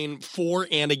campaign for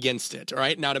and against it, all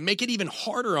right? Now, to make it even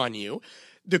harder on you,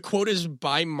 the quote is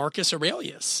by Marcus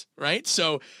Aurelius, right?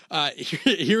 So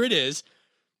here it is,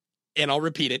 and I'll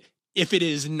repeat it. If it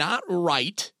is not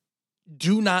right,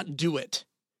 do not do it.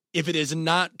 If it is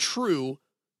not true,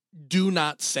 do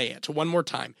not say it. One more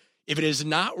time. If it is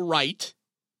not right,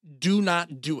 do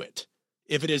not do it.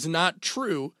 If it is not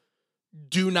true,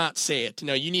 do not say it.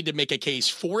 Now, you need to make a case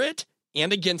for it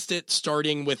and against it,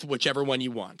 starting with whichever one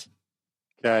you want.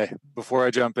 Okay, before I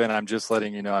jump in, I'm just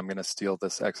letting you know I'm going to steal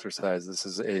this exercise. This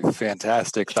is a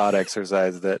fantastic thought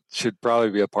exercise that should probably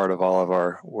be a part of all of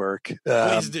our work.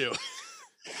 Please do.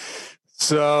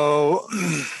 So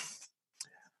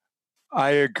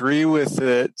I agree with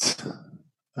it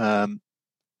at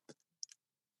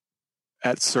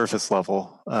surface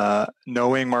level.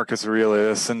 Knowing Marcus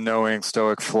Aurelius and knowing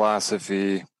Stoic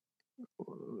philosophy,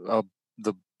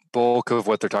 the bulk of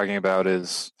what they're talking about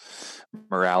is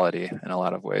morality in a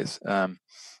lot of ways. And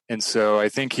so I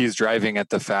think he's driving at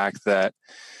the fact that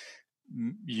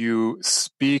you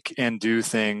speak and do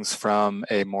things from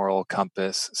a moral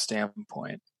compass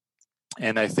standpoint.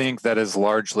 And I think that is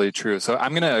largely true. So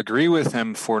I'm going to agree with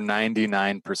him for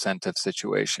 99% of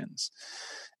situations.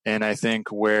 And I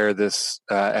think where this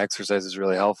exercise is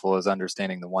really helpful is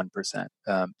understanding the 1%.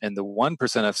 And the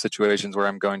 1% of situations where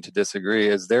I'm going to disagree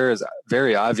is there is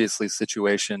very obviously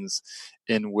situations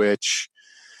in which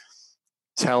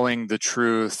telling the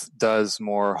truth does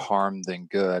more harm than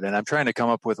good. And I'm trying to come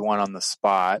up with one on the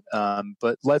spot.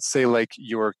 But let's say like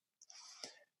your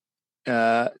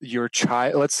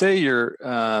child, let's say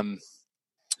I'll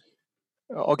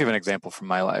give an example from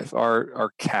my life. Our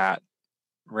cat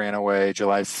ran away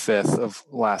July 5th of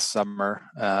last summer.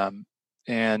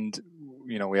 And,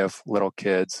 we have little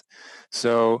kids.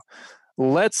 So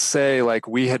let's say like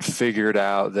we had figured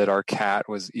out that our cat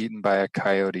was eaten by a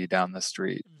coyote down the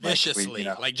street. Viciously,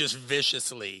 just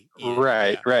viciously.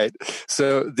 Right.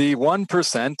 So the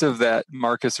 1% of that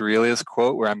Marcus Aurelius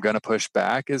quote where I'm going to push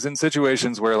back is in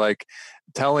situations where like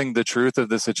telling the truth of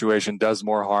the situation does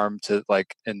more harm to,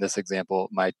 like in this example,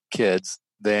 my kids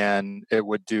than it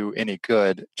would do any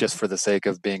good just for the sake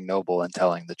of being noble and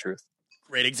telling the truth.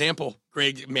 Great example.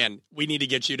 Great, man. We need to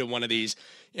get you to one of these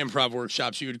improv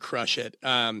workshops. You would crush it.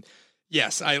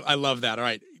 Yes, I love that. All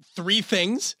right. 3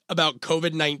 things about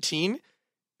COVID-19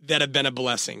 that have been a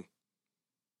blessing.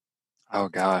 Oh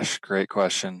gosh, great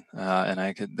question.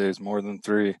 And there's more than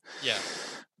 3.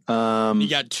 Yeah. You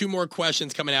got 2 more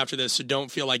questions coming after this, so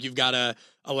don't feel like you've got to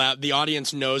allow the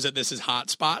audience knows that this is hot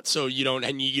spot, so you don't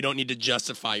need to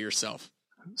justify yourself.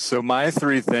 So my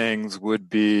 3 things would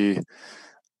be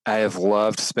I have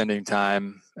loved spending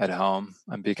time at home.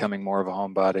 I'm becoming more of a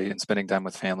homebody, and spending time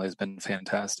with family has been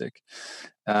fantastic.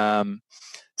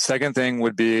 Second thing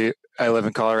would be I live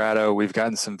in Colorado. We've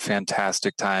gotten some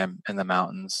fantastic time in the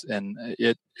mountains, and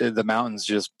the mountains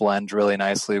just blend really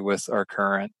nicely with our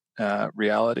current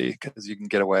reality because you can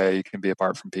get away, you can be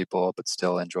apart from people, but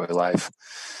still enjoy life.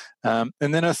 And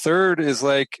then a third is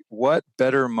like, what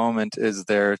better moment is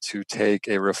there to take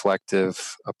a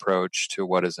reflective approach to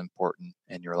what is important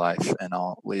in your life? And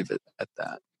I'll leave it at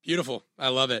that. Beautiful. I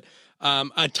love it.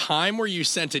 A time where you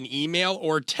sent an email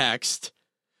or text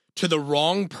to the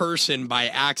wrong person by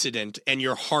accident and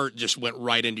your heart just went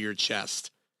right into your chest.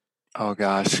 Oh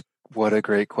gosh, what a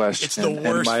great question. It's the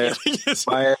worst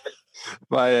feeling.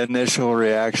 My initial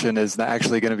reaction is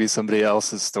actually going to be somebody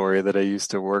else's story that I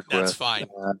used to work with. That's fine.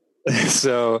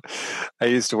 So I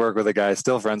used to work with a guy,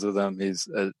 still friends with him. He's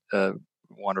a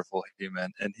wonderful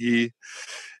human. And he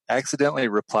accidentally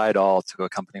replied all to a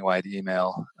company-wide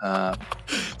email.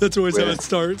 That's always how it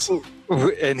starts.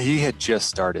 And he had just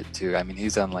started too. I mean,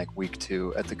 he's on like week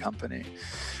 2 at the company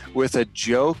with a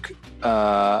joke.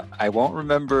 I won't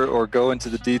remember or go into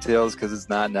the details because it's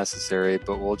not necessary,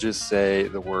 but we'll just say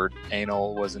the word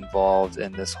anal was involved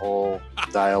in this whole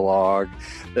dialogue,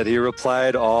 that he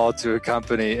replied all to a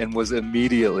company and was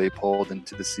immediately pulled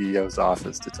into the CEO's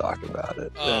office to talk about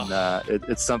it. And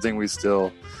it's something we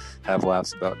still have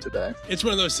laughs about today. It's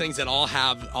one of those things that I'll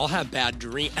have bad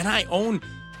dreams, and I own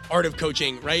Art of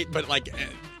Coaching, right? But like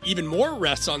even more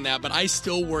rests on that, but I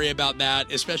still worry about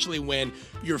that, especially when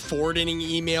you're forwarding an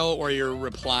email or you're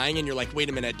replying and you're like, wait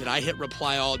a minute, did I hit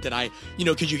reply all? Did I,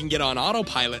 because you can get on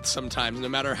autopilot sometimes, no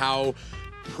matter how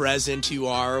present you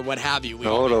are or what have you.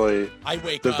 Totally. I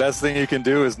wake up. The best thing you can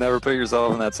do is never put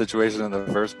yourself in that situation in the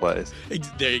first place.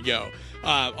 There you go.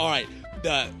 All right.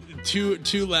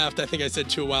 Two left. I think I said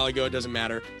 2 a while ago. It doesn't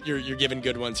matter. You're giving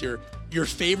good ones here. Your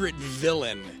favorite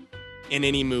villain in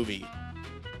any movie?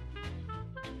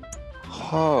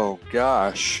 Oh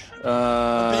gosh.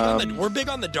 We're big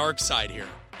on the dark side here.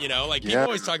 People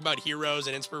always talk about heroes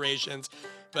and inspirations,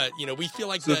 but we feel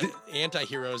like the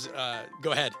anti-heroes.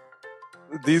 Go ahead.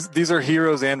 These are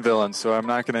heroes and villains, so I'm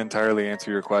not going to entirely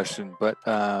answer your question, but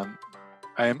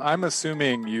I'm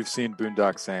assuming you've seen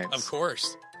Boondock Saints. Of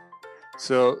course.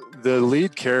 So the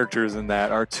lead characters in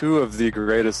that are 2 of the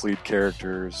greatest lead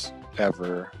characters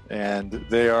ever, and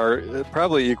they are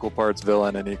probably equal parts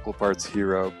villain and equal parts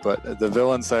hero, but the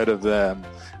villain side of them,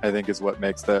 I think, is what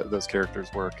makes those characters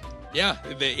work. Yeah,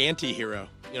 the anti-hero.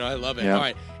 I love it. Yeah. All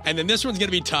right. And then this one's going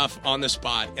to be tough on the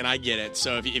spot, and I get it.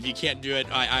 So if you can't do it,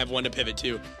 I have one to pivot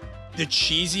to. The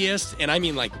cheesiest, and I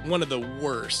mean like one of the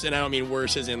worst, and I don't mean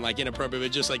worse as in like inappropriate,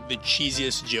 but just like the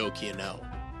cheesiest joke you know.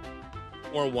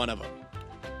 Or one of them.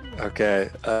 Okay.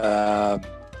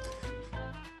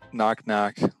 Knock,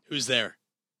 knock. Who's there?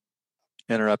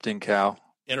 Interrupting cow.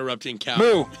 Interrupting cow.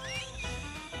 Moo!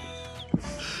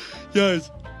 Guys,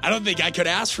 I don't think I could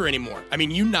ask for any more. I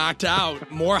mean, you knocked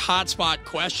out more hotspot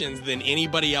questions than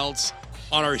anybody else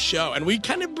on our show. And we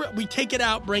take it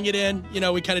out, bring it in,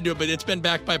 we kind of do it, but it's been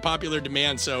backed by popular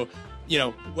demand. So,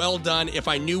 well done. If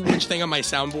I knew which thing on my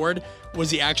soundboard was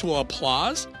the actual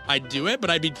applause, I'd do it, but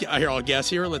I'll guess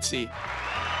here. Let's see.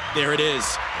 There it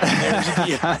is.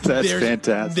 That's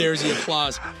fantastic. There's the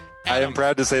applause. I am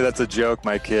proud to say that's a joke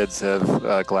my kids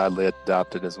have gladly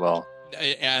adopted as well.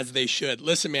 As they should.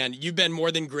 Listen, man, you've been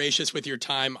more than gracious with your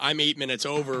time. I'm 8 minutes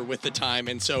over with the time.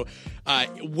 And so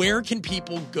where can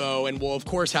people go? And we'll, of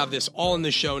course, have this all in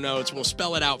the show notes. We'll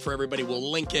spell it out for everybody.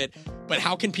 We'll link it. But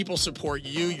how can people support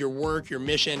you, your work, your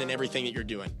mission, and everything that you're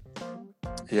doing?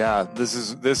 Yeah, this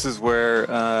is where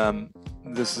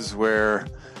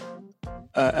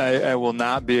I will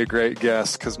not be a great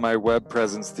guest because my web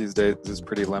presence these days is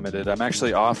pretty limited. I'm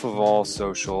actually off of all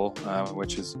social,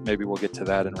 which is maybe we'll get to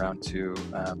that in round 2.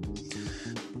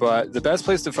 But the best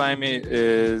place to find me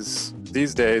is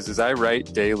these days is I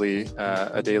write daily,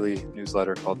 a daily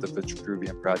newsletter called the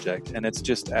Vitruvian Project, and it's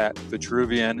just at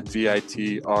Vitruvian,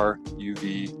 VITRUVIAN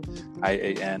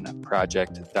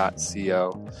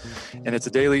project.co. And it's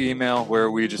a daily email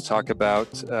where we just talk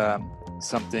about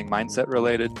something mindset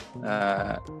related.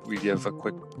 We give a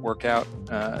quick workout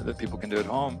that people can do at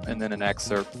home, and then an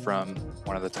excerpt from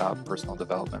one of the top personal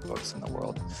development books in the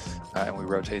world. And we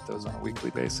rotate those on a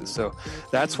weekly basis. So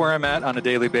that's where I'm at on a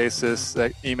daily basis.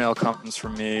 That email comes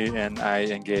from me, and I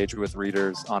engage with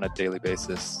readers on a daily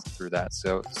basis through that.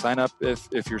 So sign up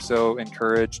if you're so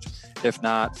encouraged. If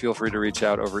not, feel free to reach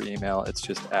out over email. It's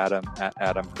just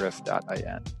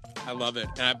adam@adamgriff.in. I love it.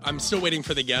 And I'm still waiting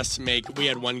for the guests to make. We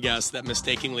had one guest that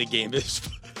mistakenly gave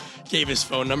his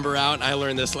phone number out. And I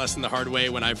learned this lesson the hard way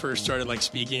when I first started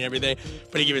speaking and everything.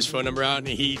 But he gave his phone number out, and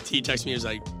he texted me. He was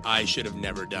like, "I should have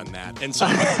never done that." And so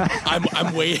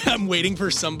I'm waiting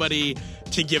for somebody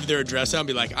to give their address out and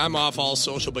be like, "I'm off all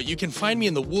social, but you can find me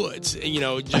in the woods." And,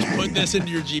 just put this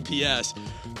into your GPS.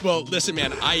 Well, listen,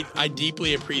 man, I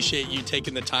deeply appreciate you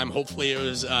taking the time. Hopefully it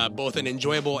was both an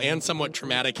enjoyable and somewhat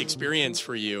traumatic experience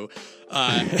for you,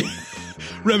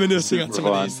 reminiscing on some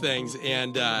of these things.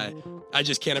 And I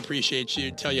just can't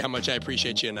tell you how much I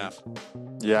appreciate you enough.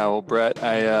 Yeah, well, Brett,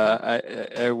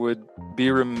 I would be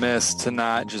remiss to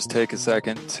not just take a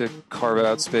second to carve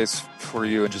out space for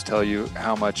you and just tell you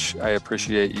how much I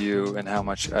appreciate you and how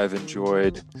much I've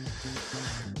enjoyed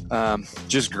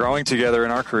just growing together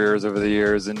in our careers over the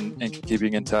years and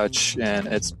keeping in touch. And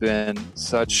it's been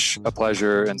such a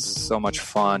pleasure and so much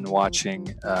fun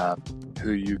watching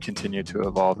who you continue to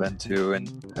evolve into. And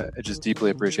I just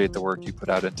deeply appreciate the work you put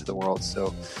out into the world.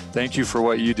 So thank you for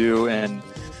what you do. And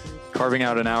carving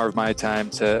out an hour of my time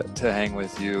to hang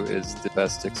with you is the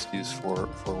best excuse for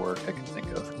work I can think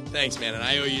of. Thanks, man. And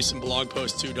I owe you some blog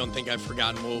posts too. Don't think I've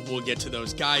forgotten. We'll get to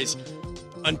those. Guys,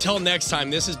 until next time,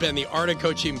 this has been the Art of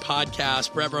Coaching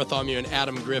Podcast. Brett Bartholomew and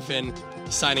Adam Griffin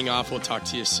signing off. We'll talk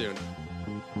to you soon.